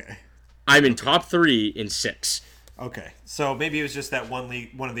 Okay. I'm in top 3 in 6. Okay. So maybe it was just that one league,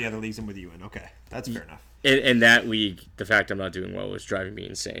 one of the other leagues I'm with you in. Okay. That's fair enough. In that league, the fact I'm not doing well was driving me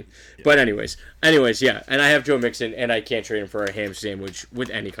insane. Yeah. But anyways, yeah. And I have Joe Mixon, and I can't trade him for a ham sandwich with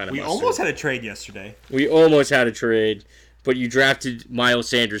any kind of mustard. We almost had a trade yesterday. But you drafted Miles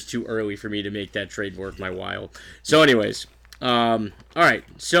Sanders too early for me to make that trade worth my while. So anyways, all right.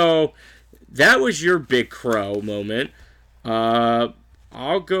 So that was your big crow moment.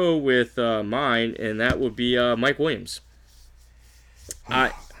 I'll go with mine, and that would be Mike Williams.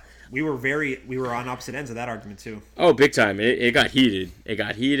 We were on opposite ends of that argument too. Oh, big time! It got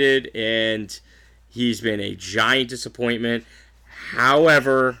heated. And he's been a giant disappointment.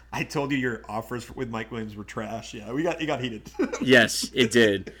 However, I told you your offers with Mike Williams were trash. Yeah, it got heated. Yes, it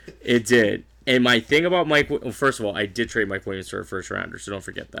did. And my thing about first of all, I did trade Mike Williams for a first rounder, so don't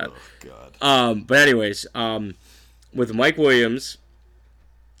forget that. Oh God. But anyways, with Mike Williams,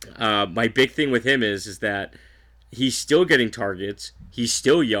 my big thing with him is that he's still getting targets. He's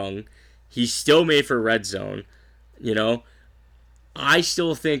still young. He's still made for red zone. You know, I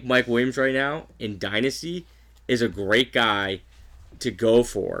still think Mike Williams right now in Dynasty is a great guy to go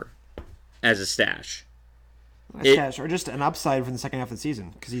for as a stash. Or just an upside for the second half of the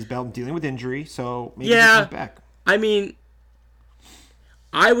season because he's dealing with injury, so maybe he comes back. I mean,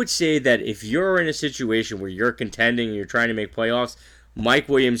 I would say that if you're in a situation where you're contending and you're trying to make playoffs, Mike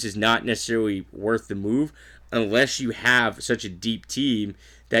Williams is not necessarily worth the move unless you have such a deep team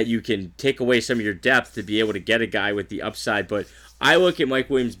that you can take away some of your depth to be able to get a guy with the upside. But I look at Mike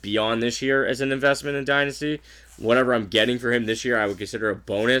Williams beyond this year as an investment in Dynasty. Whatever I'm getting for him this year, I would consider a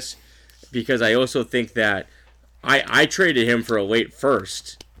bonus because I also think that I traded him for a late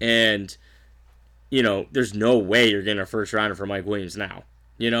first, and, you know, there's no way you're getting a first rounder for Mike Williams now,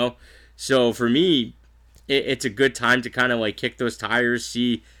 you know? So for me, it's a good time to kind of like kick those tires,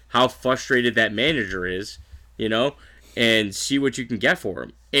 see how frustrated that manager is, you know, and see what you can get for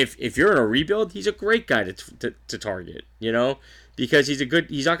him. If you're in a rebuild, he's a great guy to target, you know, because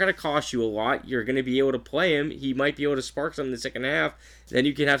he's not going to cost you a lot. You're going to be able to play him. He might be able to spark something in the second half. Then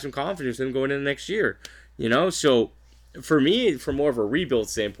you can have some confidence in him going into the next year, you know. So for me, from more of a rebuild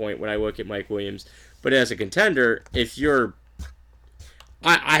standpoint, when I look at Mike Williams, but as a contender, if you're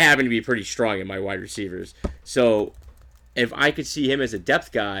I happen to be pretty strong in my wide receivers. So if I could see him as a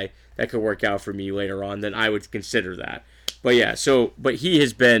depth guy that could work out for me later on, then I would consider that. But yeah, but he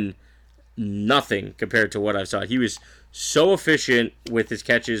has been nothing compared to what I saw. He was so efficient with his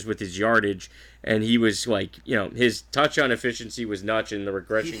catches, with his yardage, and he was like, you know, his touchdown efficiency was nuts and the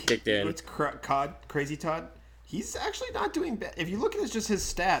regression kicked in. It's crazy, Todd. He's actually not doing bad. If you look at just his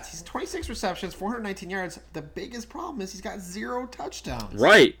stats, he's 26 receptions, 419 yards. The biggest problem is he's got 0 touchdowns.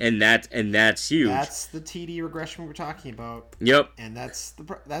 Right, and that's huge. That's the TD regression we're talking about. Yep. And I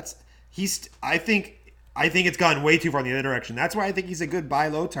think it's gone way too far in the other direction. That's why I think he's a good buy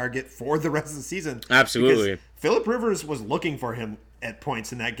low target for the rest of the season. Absolutely. Because Phillip Rivers was looking for him at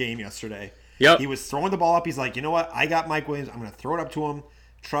points in that game yesterday. Yep. He was throwing the ball up. He's like, you know what? I got Mike Williams. I'm going to throw it up to him,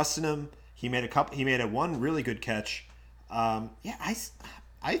 trusting him. He made one really good catch. I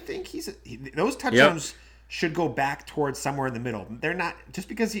think those touchdowns should go back towards somewhere in the middle. They're not just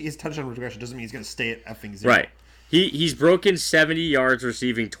because he is touchdown regression doesn't mean he's going to stay at effing 0. Right. He's broken 70 yards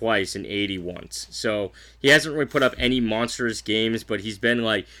receiving twice and 80 once. So he hasn't really put up any monstrous games, but he's been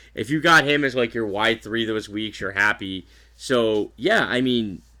like, if you got him as like your wide 3 those weeks, you're happy. So yeah, I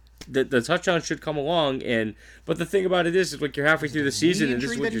mean, the touchdown should come along, but the thing about it is like you're halfway through the season and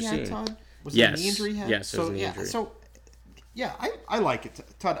this is what you're seeing. Todd? Was yes. it a knee injury he had? Yes, it was an injury. So yeah, I like it,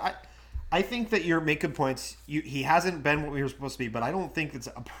 Todd. I think that you make good points. He hasn't been what we were supposed to be, but I don't think it's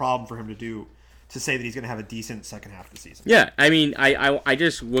a problem for him to say that he's going to have a decent second half of the season. Yeah, I mean, I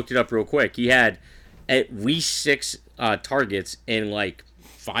just looked it up real quick. He had at least 6 targets in like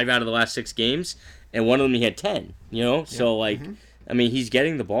 5 out of the last 6 games, and one of them he had 10. You know, so like, I mean, he's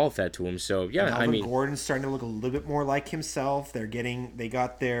getting the ball fed to him. So yeah, Melvin I mean, Gordon's starting to look a little bit more like himself. They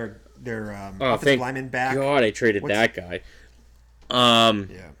got their offensive lineman back. God, I traded that guy.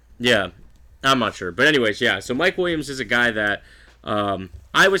 Yeah, I'm not sure, but anyways, yeah. So Mike Williams is a guy that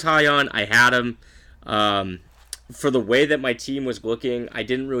I was high on. I had him for the way that my team was looking. I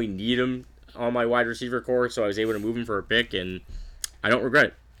didn't really need him on my wide receiver core, so I was able to move him for a pick, and I don't regret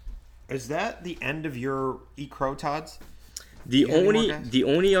it. Is that the end of your eat crow, Todd's? The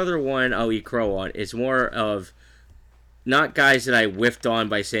only other one I'll eat crow on is more of not guys that I whiffed on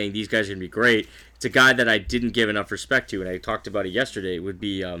by saying these guys are gonna be great. It's a guy that I didn't give enough respect to, and I talked about it yesterday. Would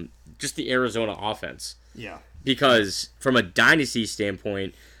be just the Arizona offense. Yeah. Because from a dynasty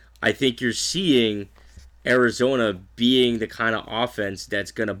standpoint, I think you're seeing Arizona being the kind of offense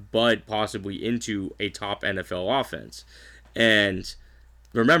that's going to bud possibly into a top NFL offense. And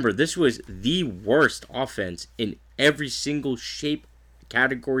remember, this was the worst offense in every single shape,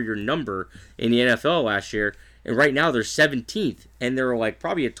 category, or number in the NFL last year. And right now they're 17th, and they're like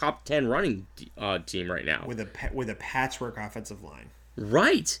probably a top 10 running team right now. With a patchwork offensive line.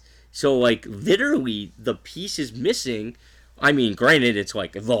 Right. So, like, literally, the piece is missing. I mean, granted, it's,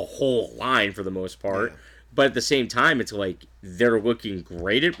 like, the whole line for the most part. Yeah. But at the same time, it's, like, they're looking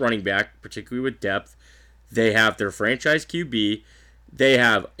great at running back, particularly with depth. They have their franchise QB. They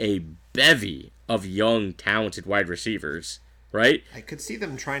have a bevy of young, talented wide receivers, right? I could see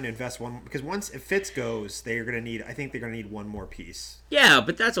them trying to invest one. Because if Fitz goes, I think they're going to need one more piece. Yeah,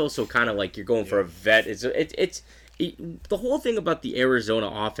 but that's also kind of like you're going for a vet. The whole thing about the Arizona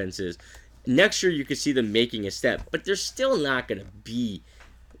offense is next year you could see them making a step, but they're still not going to be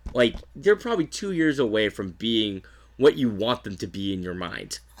like they're probably 2 years away from being what you want them to be in your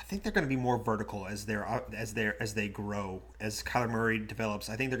mind. I think they're going to be more vertical as they grow, as Kyler Murray develops.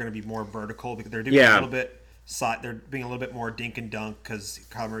 I think they're going to be more vertical because they're doing a little bit. They're being a little bit more dink and dunk because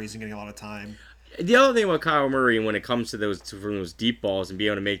Kyler Murray isn't getting a lot of time. The other thing about Kyler Murray when it comes to those deep balls and being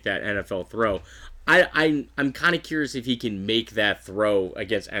able to make that NFL throw. I'm kind of curious if he can make that throw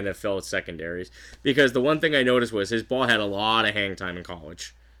against NFL secondaries, because the one thing I noticed was his ball had a lot of hang time in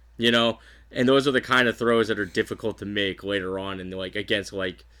college, you know, and those are the kind of throws that are difficult to make later on and like against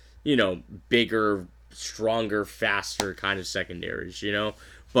like, you know, bigger, stronger, faster kind of secondaries, you know.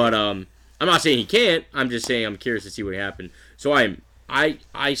 But I'm not saying he can't. I'm just saying I'm curious to see what happened. So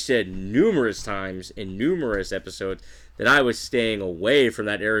I said numerous times in numerous episodes that I was staying away from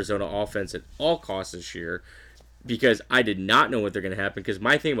that Arizona offense at all costs this year because I did not know what they're going to happen. Because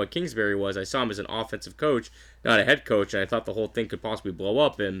my thing about Kingsbury was I saw him as an offensive coach, not a head coach, and I thought the whole thing could possibly blow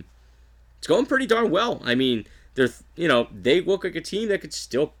up, and it's going pretty darn well. I mean, they look like a team that could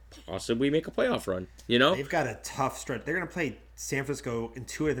still possibly make a playoff run, you know? They've got a tough stretch. They're going to play San Francisco in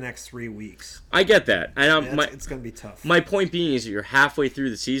 2 of the next 3 weeks. I get that. And it's going to be tough. My point being is that you're halfway through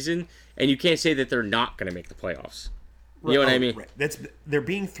the season, and you can't say that they're not going to make the playoffs. You know what I mean? Right. They're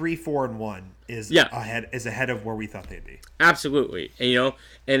being 3-4-1 is ahead of where we thought they'd be. Absolutely. And,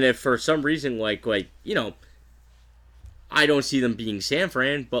 and if for some reason like I don't see them being San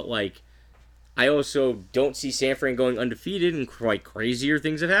Fran, but like I also don't see San Fran going undefeated and quite crazier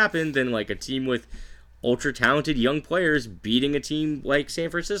things have happened than like a team with ultra talented young players beating a team like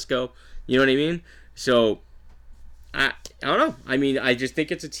San Francisco. You know what I mean? So I don't know. I mean, I just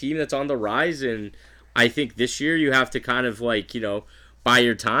think it's a team that's on the rise, and I think this year you have to kind of like, buy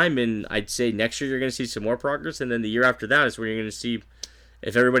your time, and I'd say next year you're going to see some more progress, and then the year after that is where you're going to see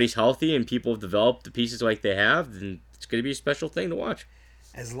if everybody's healthy and people have developed the pieces like they have, then it's going to be a special thing to watch.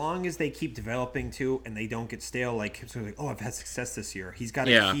 As long as they keep developing too and they don't get stale, like I've had success this year. He's got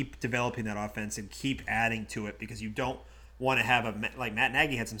to keep developing that offense and keep adding to it, because you don't want to have like Matt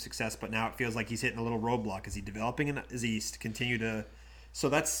Nagy had some success, but now it feels like he's hitting a little roadblock. Is he developing and is he continue to? So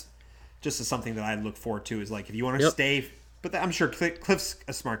that's just something that I look forward to, is like if you want to stay, but I'm sure Cliff's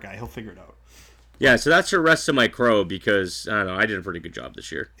a smart guy. He'll figure it out. Yeah, so that's the rest of my crow, because I don't know, I did a pretty good job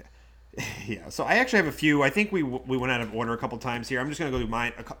this year. Yeah, so I actually have a few. I think we went out of order a couple times here. I'm just gonna go do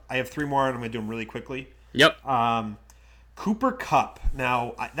mine. I have three more, and I'm gonna do them really quickly. Yep. Cooper Kupp.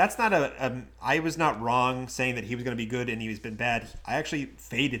 Now that's not I was not wrong saying that he was gonna be good and he's been bad. I actually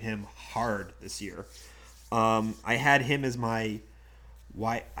faded him hard this year. I had him as my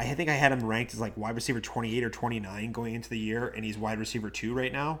I think I had him ranked as like wide receiver 28 or 29 going into the year, and he's wide receiver 2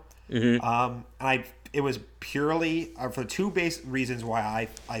 right now. Mm-hmm. And it was purely for two base reasons why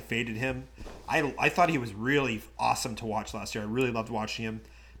I faded him. I thought he was really awesome to watch last year. I really loved watching him,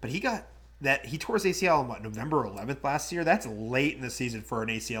 but he tore his ACL on November 11th last year. That's late in the season for an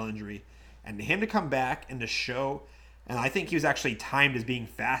ACL injury, and him to come back and to show, and I think he was actually timed as being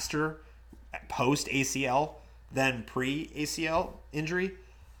faster post ACL than pre ACL injury.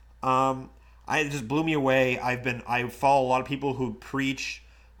 It just blew me away. I follow a lot of people who preach,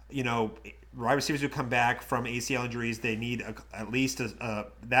 wide receivers who come back from ACL injuries, they need at least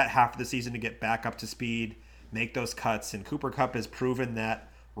that half of the season to get back up to speed, make those cuts. And Cooper Kupp has proven that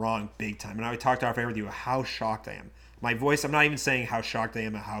wrong big time. And I talked off air with you how shocked I am. My voice, I'm not even saying how shocked I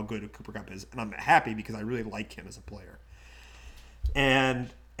am at how good Cooper Kupp is. And I'm happy because I really like him as a player. And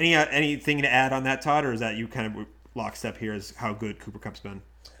anything to add on that, Todd, or is that you kind of lockstep here as how good Cooper Kupp's been?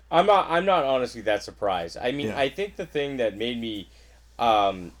 I'm not honestly that surprised. I mean, Yeah. I think the thing that made me,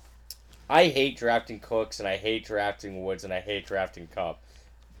 I hate drafting Cooks and I hate drafting Woods and I hate drafting Kupp,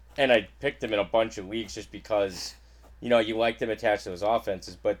 and I picked them in a bunch of leagues just because, you like them attached to those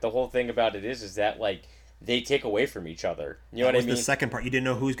offenses. But the whole thing about it is that like they take away from each other. You know what I mean? The second part, you didn't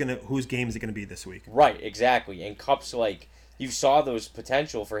know whose game is it gonna be this week. Right, exactly. And Kupp's like you saw those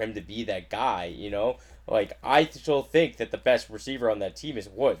potential for him to be that guy. Like, I still think that the best receiver on that team is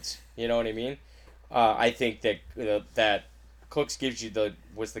Woods. You know what I mean? I think that that Cooks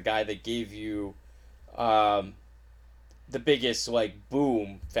was the guy that gave you the biggest, like,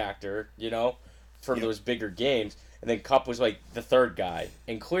 boom factor, for those bigger games. And then Kupp was, like, the third guy.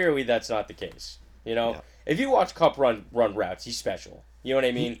 And clearly that's not the case. If you watch Kupp run routes, he's special. You know what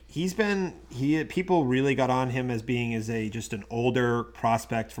I mean? People really got on him as being just an older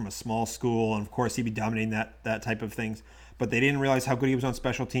prospect from a small school, and of course he'd be dominating that type of things. But they didn't realize how good he was on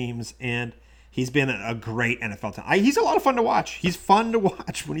special teams, and he's been a great NFL talent. He's a lot of fun to watch. He's fun to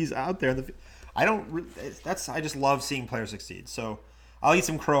watch when he's out there. I just love seeing players succeed. So I'll eat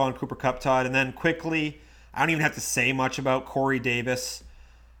some crow on Cooper Kupp, Todd, and then quickly, I don't even have to say much about Corey Davis.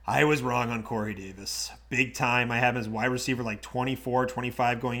 I was wrong on Corey Davis. Big time. I have him as wide receiver like 24,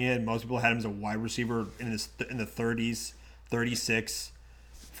 25 going in. Most people had him as a wide receiver in the 30s, 36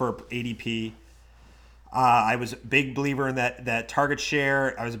 for ADP. I was a big believer in that target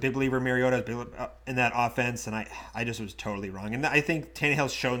share. I was a big believer in Mariota in that offense, and I just was totally wrong. And I think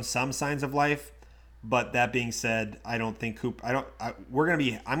Tannehill's shown some signs of life, but that being said, I don't think Cooper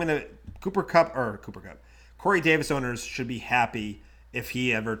Kupp. Corey Davis owners should be happy if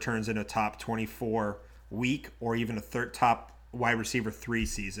he ever turns into a top 24 week or even a top wide receiver 3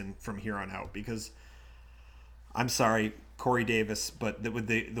 season from here on out, because I'm sorry, Corey Davis, but with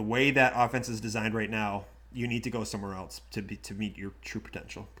the way that offense is designed right now, you need to go somewhere else to meet your true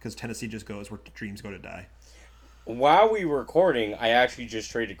potential, because Tennessee just goes where dreams go to die. While we were recording, I actually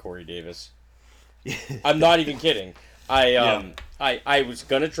just traded Corey Davis. I'm not even kidding. I was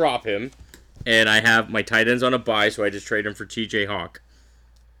going to drop him, and I have my tight ends on a bye, so I just trade him for TJ Hawk.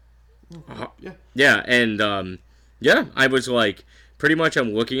 Yeah, and I was like, pretty much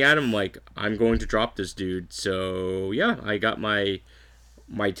I'm looking at him like, I'm going to drop this dude. So, yeah, I got my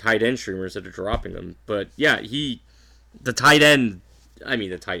tight end streamers that are dropping him. But, yeah, the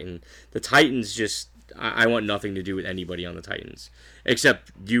Titans just, I want nothing to do with anybody on the Titans.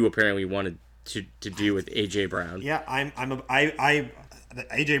 Except you apparently wanted to do with A.J. Brown. Yeah, the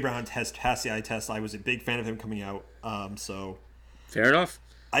A.J. Brown test passed the eye test. I was a big fan of him coming out. So fair enough.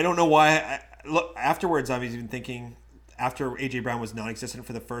 I don't know why. Look, afterwards, I was even thinking, after A.J. Brown was non-existent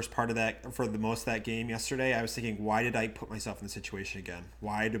for the first part of that, for the most of that game yesterday, I was thinking, why did I put myself in the situation again?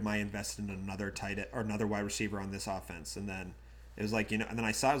 Why did I invest in another tight end or another wide receiver on this offense? And then it was like, and then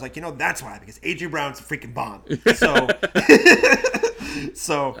I saw, I was like, that's why, because A.J. Brown's a freaking bomb.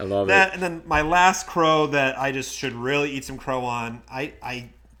 So, I love that, it. and then my last crow that I just should really eat some crow on, I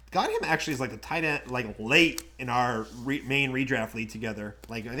got him actually as like the tight end, like late in our main redraft league together.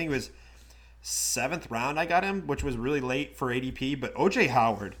 Like, I think it was 7th round I got him, which was really late for ADP. But OJ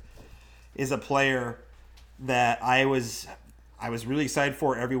Howard is a player that I was really excited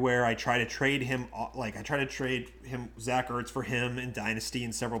for everywhere. I try to trade him, Zach Ertz for him in Dynasty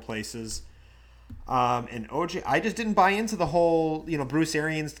in several places. And OJ, I just didn't buy into the whole, Bruce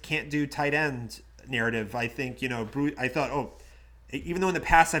Arians can't do tight end narrative. I think, I thought, even though in the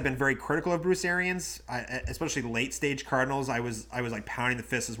past I've been very critical of Bruce Arians, especially late stage Cardinals, I was like pounding the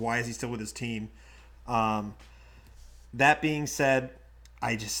fist as why is he still with his team. That being said,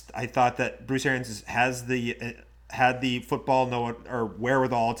 I thought that Bruce Arians had the football or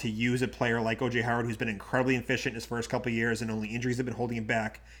wherewithal to use a player like O.J. Howard, who's been incredibly efficient in his first couple of years, and only injuries have been holding him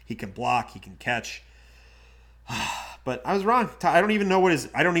back. He can block, he can catch. But I was wrong. I don't even know what his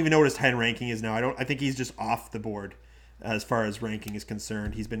tight end ranking is now. I think he's just off the board as far as ranking is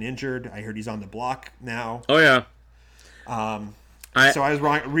concerned. He's been injured. I heard he's on the block now. Oh yeah. So I was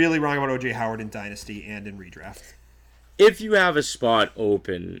wrong, really wrong about O.J. Howard in Dynasty and in redraft. If you have a spot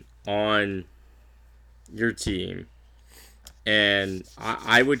open on your team, and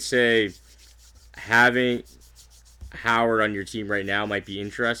I would say having Howard on your team right now might be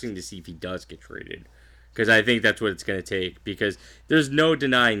interesting to see if he does get traded, because I think that's what it's going to take, because there's no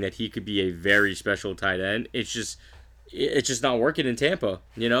denying that he could be a very special tight end. It's just not working in Tampa,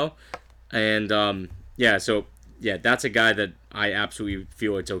 and that's a guy that I absolutely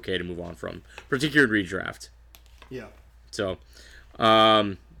feel it's okay to move on from, particularly redraft. Yeah. So,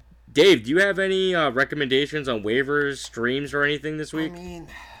 Dave, do you have any recommendations on waivers, streams, or anything this week? I mean,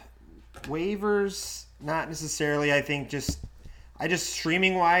 waivers, not necessarily. I think just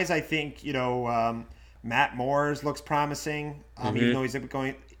streaming wise, I think Matt Moore's looks promising. Even though he's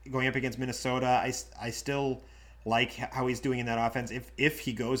going up against Minnesota, I still like how he's doing in that offense. If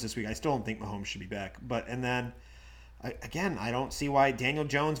he goes this week, I still don't think Mahomes should be back. I don't see why Daniel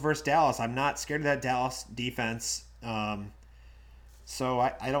Jones versus Dallas. I'm not scared of that Dallas defense. So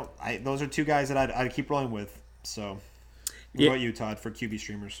those are two guys that I'd keep rolling with. So, what about you, Todd, for QB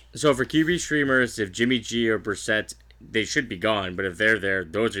streamers? So for QB streamers, if Jimmy G or Brissett, they should be gone. But if they're there,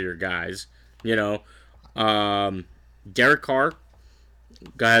 those are your guys. Derek Carr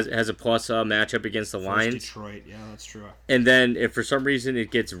has a plus matchup against the Lions. Detroit, yeah, that's true. And then if for some reason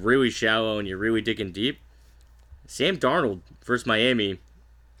it gets really shallow and you're really digging deep, Sam Darnold versus Miami,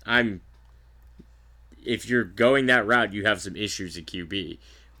 if you're going that route, you have some issues at QB.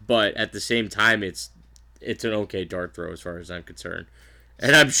 But at the same time, it's an okay dart throw as far as I'm concerned.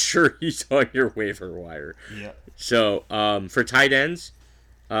 And I'm sure he's on your waiver wire. Yeah. So for tight ends,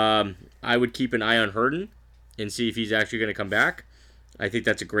 I would keep an eye on Herndon and see if he's actually going to come back. I think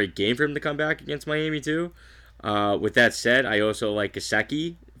that's a great game for him to come back against Miami too. With that said, I also like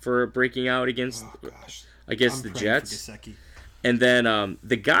Gesicki for breaking out against the Jets. And then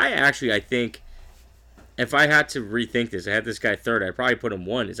the guy actually, I think, if I had to rethink this, I had this guy third, I'd probably put him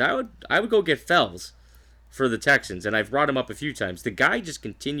one, is I would go get Fells for the Texans, and I've brought him up a few times. The guy just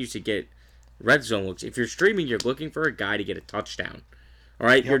continues to get red zone looks. If you're streaming, you're looking for a guy to get a touchdown. All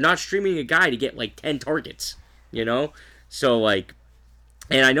right? Yep. You're not streaming a guy to get like 10 targets, So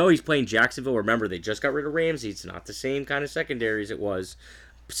and I know he's playing Jacksonville. Remember, they just got rid of Ramsey. It's not the same kind of secondary as it was.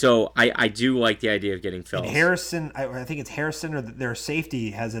 So I do like the idea of getting Fells. And Harrison, I think it's Harrison or their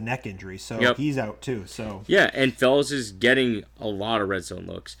safety has a neck injury, so he's out too. So yeah, and Fells is getting a lot of red zone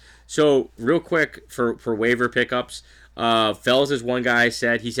looks. So real quick for waiver pickups, Fells is one guy I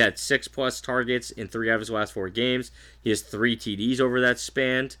said he's had 6+ targets in 3 out of his last 4 games. He has 3 TDs over that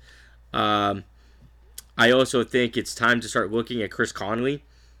span. I also think it's time to start looking at Chris Conley,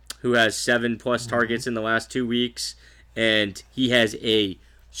 who has 7+ targets in the last 2 weeks, and he has a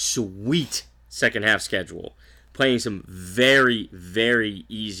sweet second half schedule, playing some very, very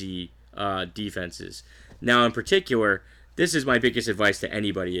easy defenses. Now, in particular, this is my biggest advice to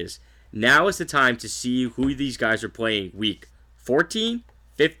anybody is, now is the time to see who these guys are playing week 14,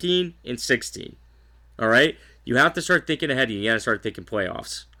 15, and 16. All right? You have to start thinking ahead, and you got to start thinking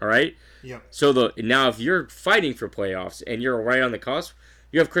playoffs. All right? Yep. So now if you're fighting for playoffs and you're right on the cusp,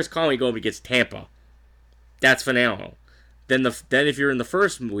 you have Chris Conley going against Tampa. That's phenomenal. Then if you're in the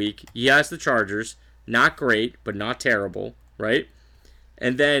first week, he has the Chargers. Not great, but not terrible, right?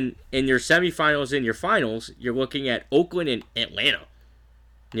 And then in your semifinals and your finals, you're looking at Oakland and Atlanta.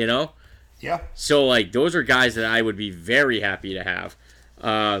 Yeah. So those are guys that I would be very happy to have.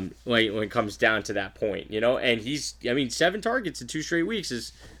 When it comes down to that point, and 7 targets in 2 straight weeks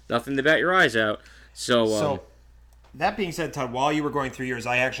is nothing to bat your eyes out. So that being said, Todd, while you were going through yours,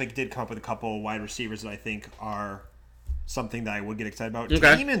 I actually did come up with a couple of wide receivers that I think are something that I would get excited about.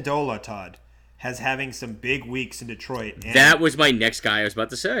 Okay. Team Amendola, Todd, has having some big weeks in Detroit. And that was my next guy I was about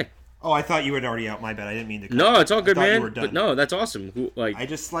to say. Oh, I thought you had already out. My bad. I didn't mean to. No, it's all good, man. But no, that's awesome. I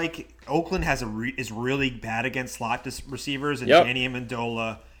just like Oakland is really bad against slot receivers, and Danny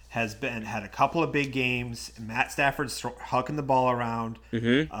Amendola has had a couple of big games. Matt Stafford's hucking the ball around.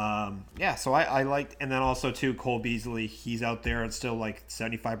 Mm-hmm. So I liked, and then also too Cole Beasley. He's out there and still like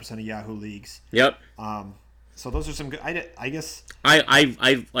 75% of Yahoo leagues. Yep. So those are some good. I guess I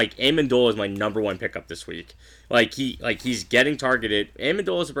like Amendola is my number one pickup this week. He's getting targeted.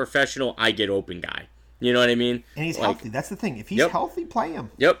 Amendola is a professional. I get open guy. You know what I mean? And he's healthy. That's the thing. If he's healthy, play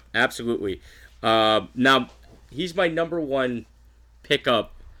him. Yep, absolutely. Now he's my number one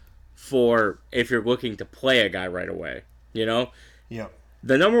pickup for if you're looking to play a guy right away. You know? Yep.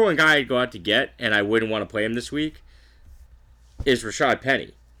 The number one guy I'd go out to get, and I wouldn't want to play him this week, is Rashad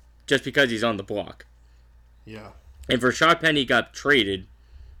Penny, just because he's on the block. Yeah. And Rashad Penny got traded,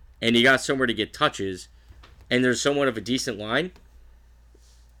 and he got somewhere to get touches, and there's somewhat of a decent line.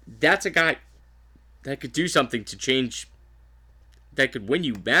 That's a guy that could do something to change, that could win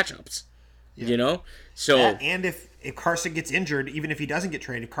you matchups. Yeah. You know? So and if Carson gets injured, even if he doesn't get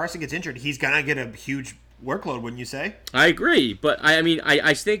traded, if Carson gets injured, he's going to get a huge workload, wouldn't you say? I agree, but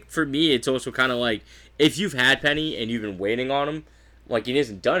I think for me, it's also kind of like, if you've had Penny and you've been waiting on him, like, he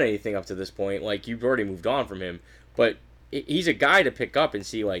hasn't done anything up to this point. Like, you've already moved on from him. But he's a guy to pick up and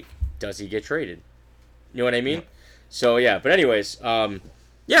see, like, does he get traded? You know what I mean? Yeah. So, yeah. But anyways, so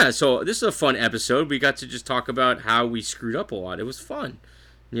this is a fun episode. We got to just talk about how we screwed up a lot. It was fun,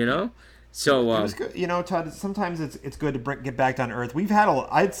 you know? So it was good. You know, Todd, sometimes it's good to get back down to earth. We've had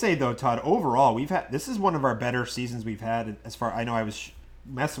I'd say, though, Todd, overall, this is one of our better seasons we've had. As far I know, I was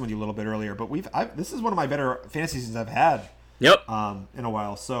messing with you a little bit earlier, but this is one of my better fantasy seasons I've had. Yep. In a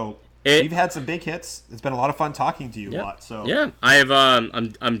while. So we've had some big hits. It's been a lot of fun talking to you a lot. So yeah, I have.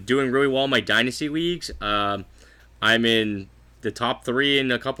 I'm doing really well in my dynasty leagues. I'm in the top 3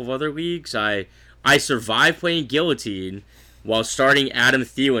 in a couple of other leagues. I survived playing Guillotine while starting Adam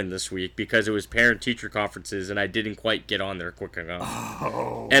Thielen this week because it was parent-teacher conferences and I didn't quite get on there quick enough.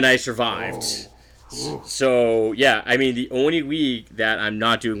 And I survived. So, yeah, I mean, the only league that I'm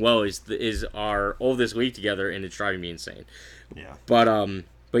not doing well is our oldest league together, and it's driving me insane. Yeah. But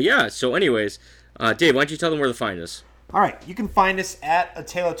yeah, so anyways, Dave, why don't you tell them where to find us? All right, you can find us at A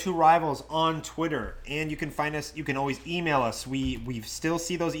Tale of Two Rivals on Twitter, and you can find us. You can always email us. We still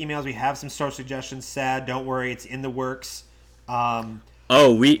see those emails. We have some store suggestions. Sad, don't worry, it's in the works. We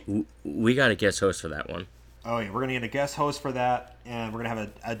got a guest host for that one. Oh yeah, we're gonna get a guest host for that, and we're gonna have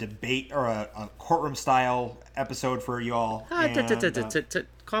a debate or a courtroom style episode for y'all.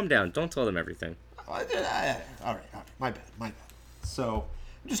 Calm down. Don't tell them everything. All right. My bad. So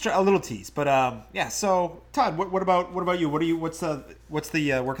just a little tease, but yeah. So Todd, what about you? What's the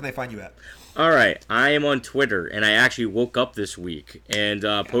where can they find you at? All right, I am on Twitter, and I actually woke up this week and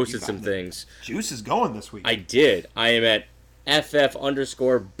posted some things. Juice is going this week. I did. I am at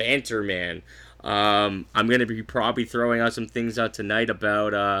FF_banterman. I'm going to be probably throwing out some things out tonight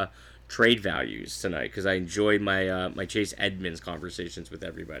about trade values tonight because I enjoyed my my Chase Edmonds conversations with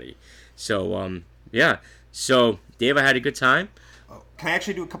everybody. So, yeah. So, Dave, I had a good time. Can I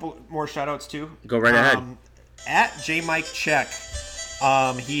actually do a couple more shout-outs, too? Go right ahead. At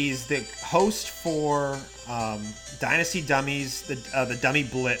JMikeCheck. He's the host for Dynasty Dummies, the Dummy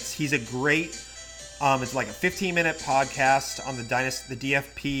Blitz. He's a great... it's like a 15-minute podcast on the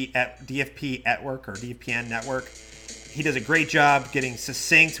DFP Network or DFPN Network. He does a great job getting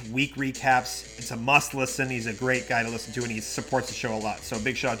succinct week recaps. It's a must listen. He's a great guy to listen to, and he supports the show a lot. So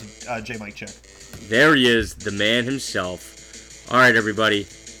big shout out to Mike Check. There he is, the man himself. All right, everybody.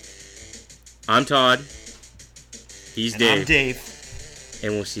 I'm Todd. He's Dave. I'm Dave.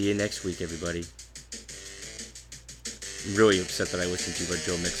 And we'll see you next week, everybody. I'm really upset that I listened to you by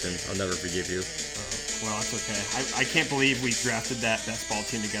Joe Mixon. I'll never forgive you. Well, that's okay. I can't believe we drafted that best ball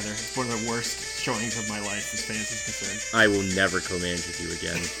team together. It's one of the worst showings of my life as fantasy is concerned. I will never co-manage with you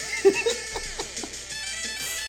again.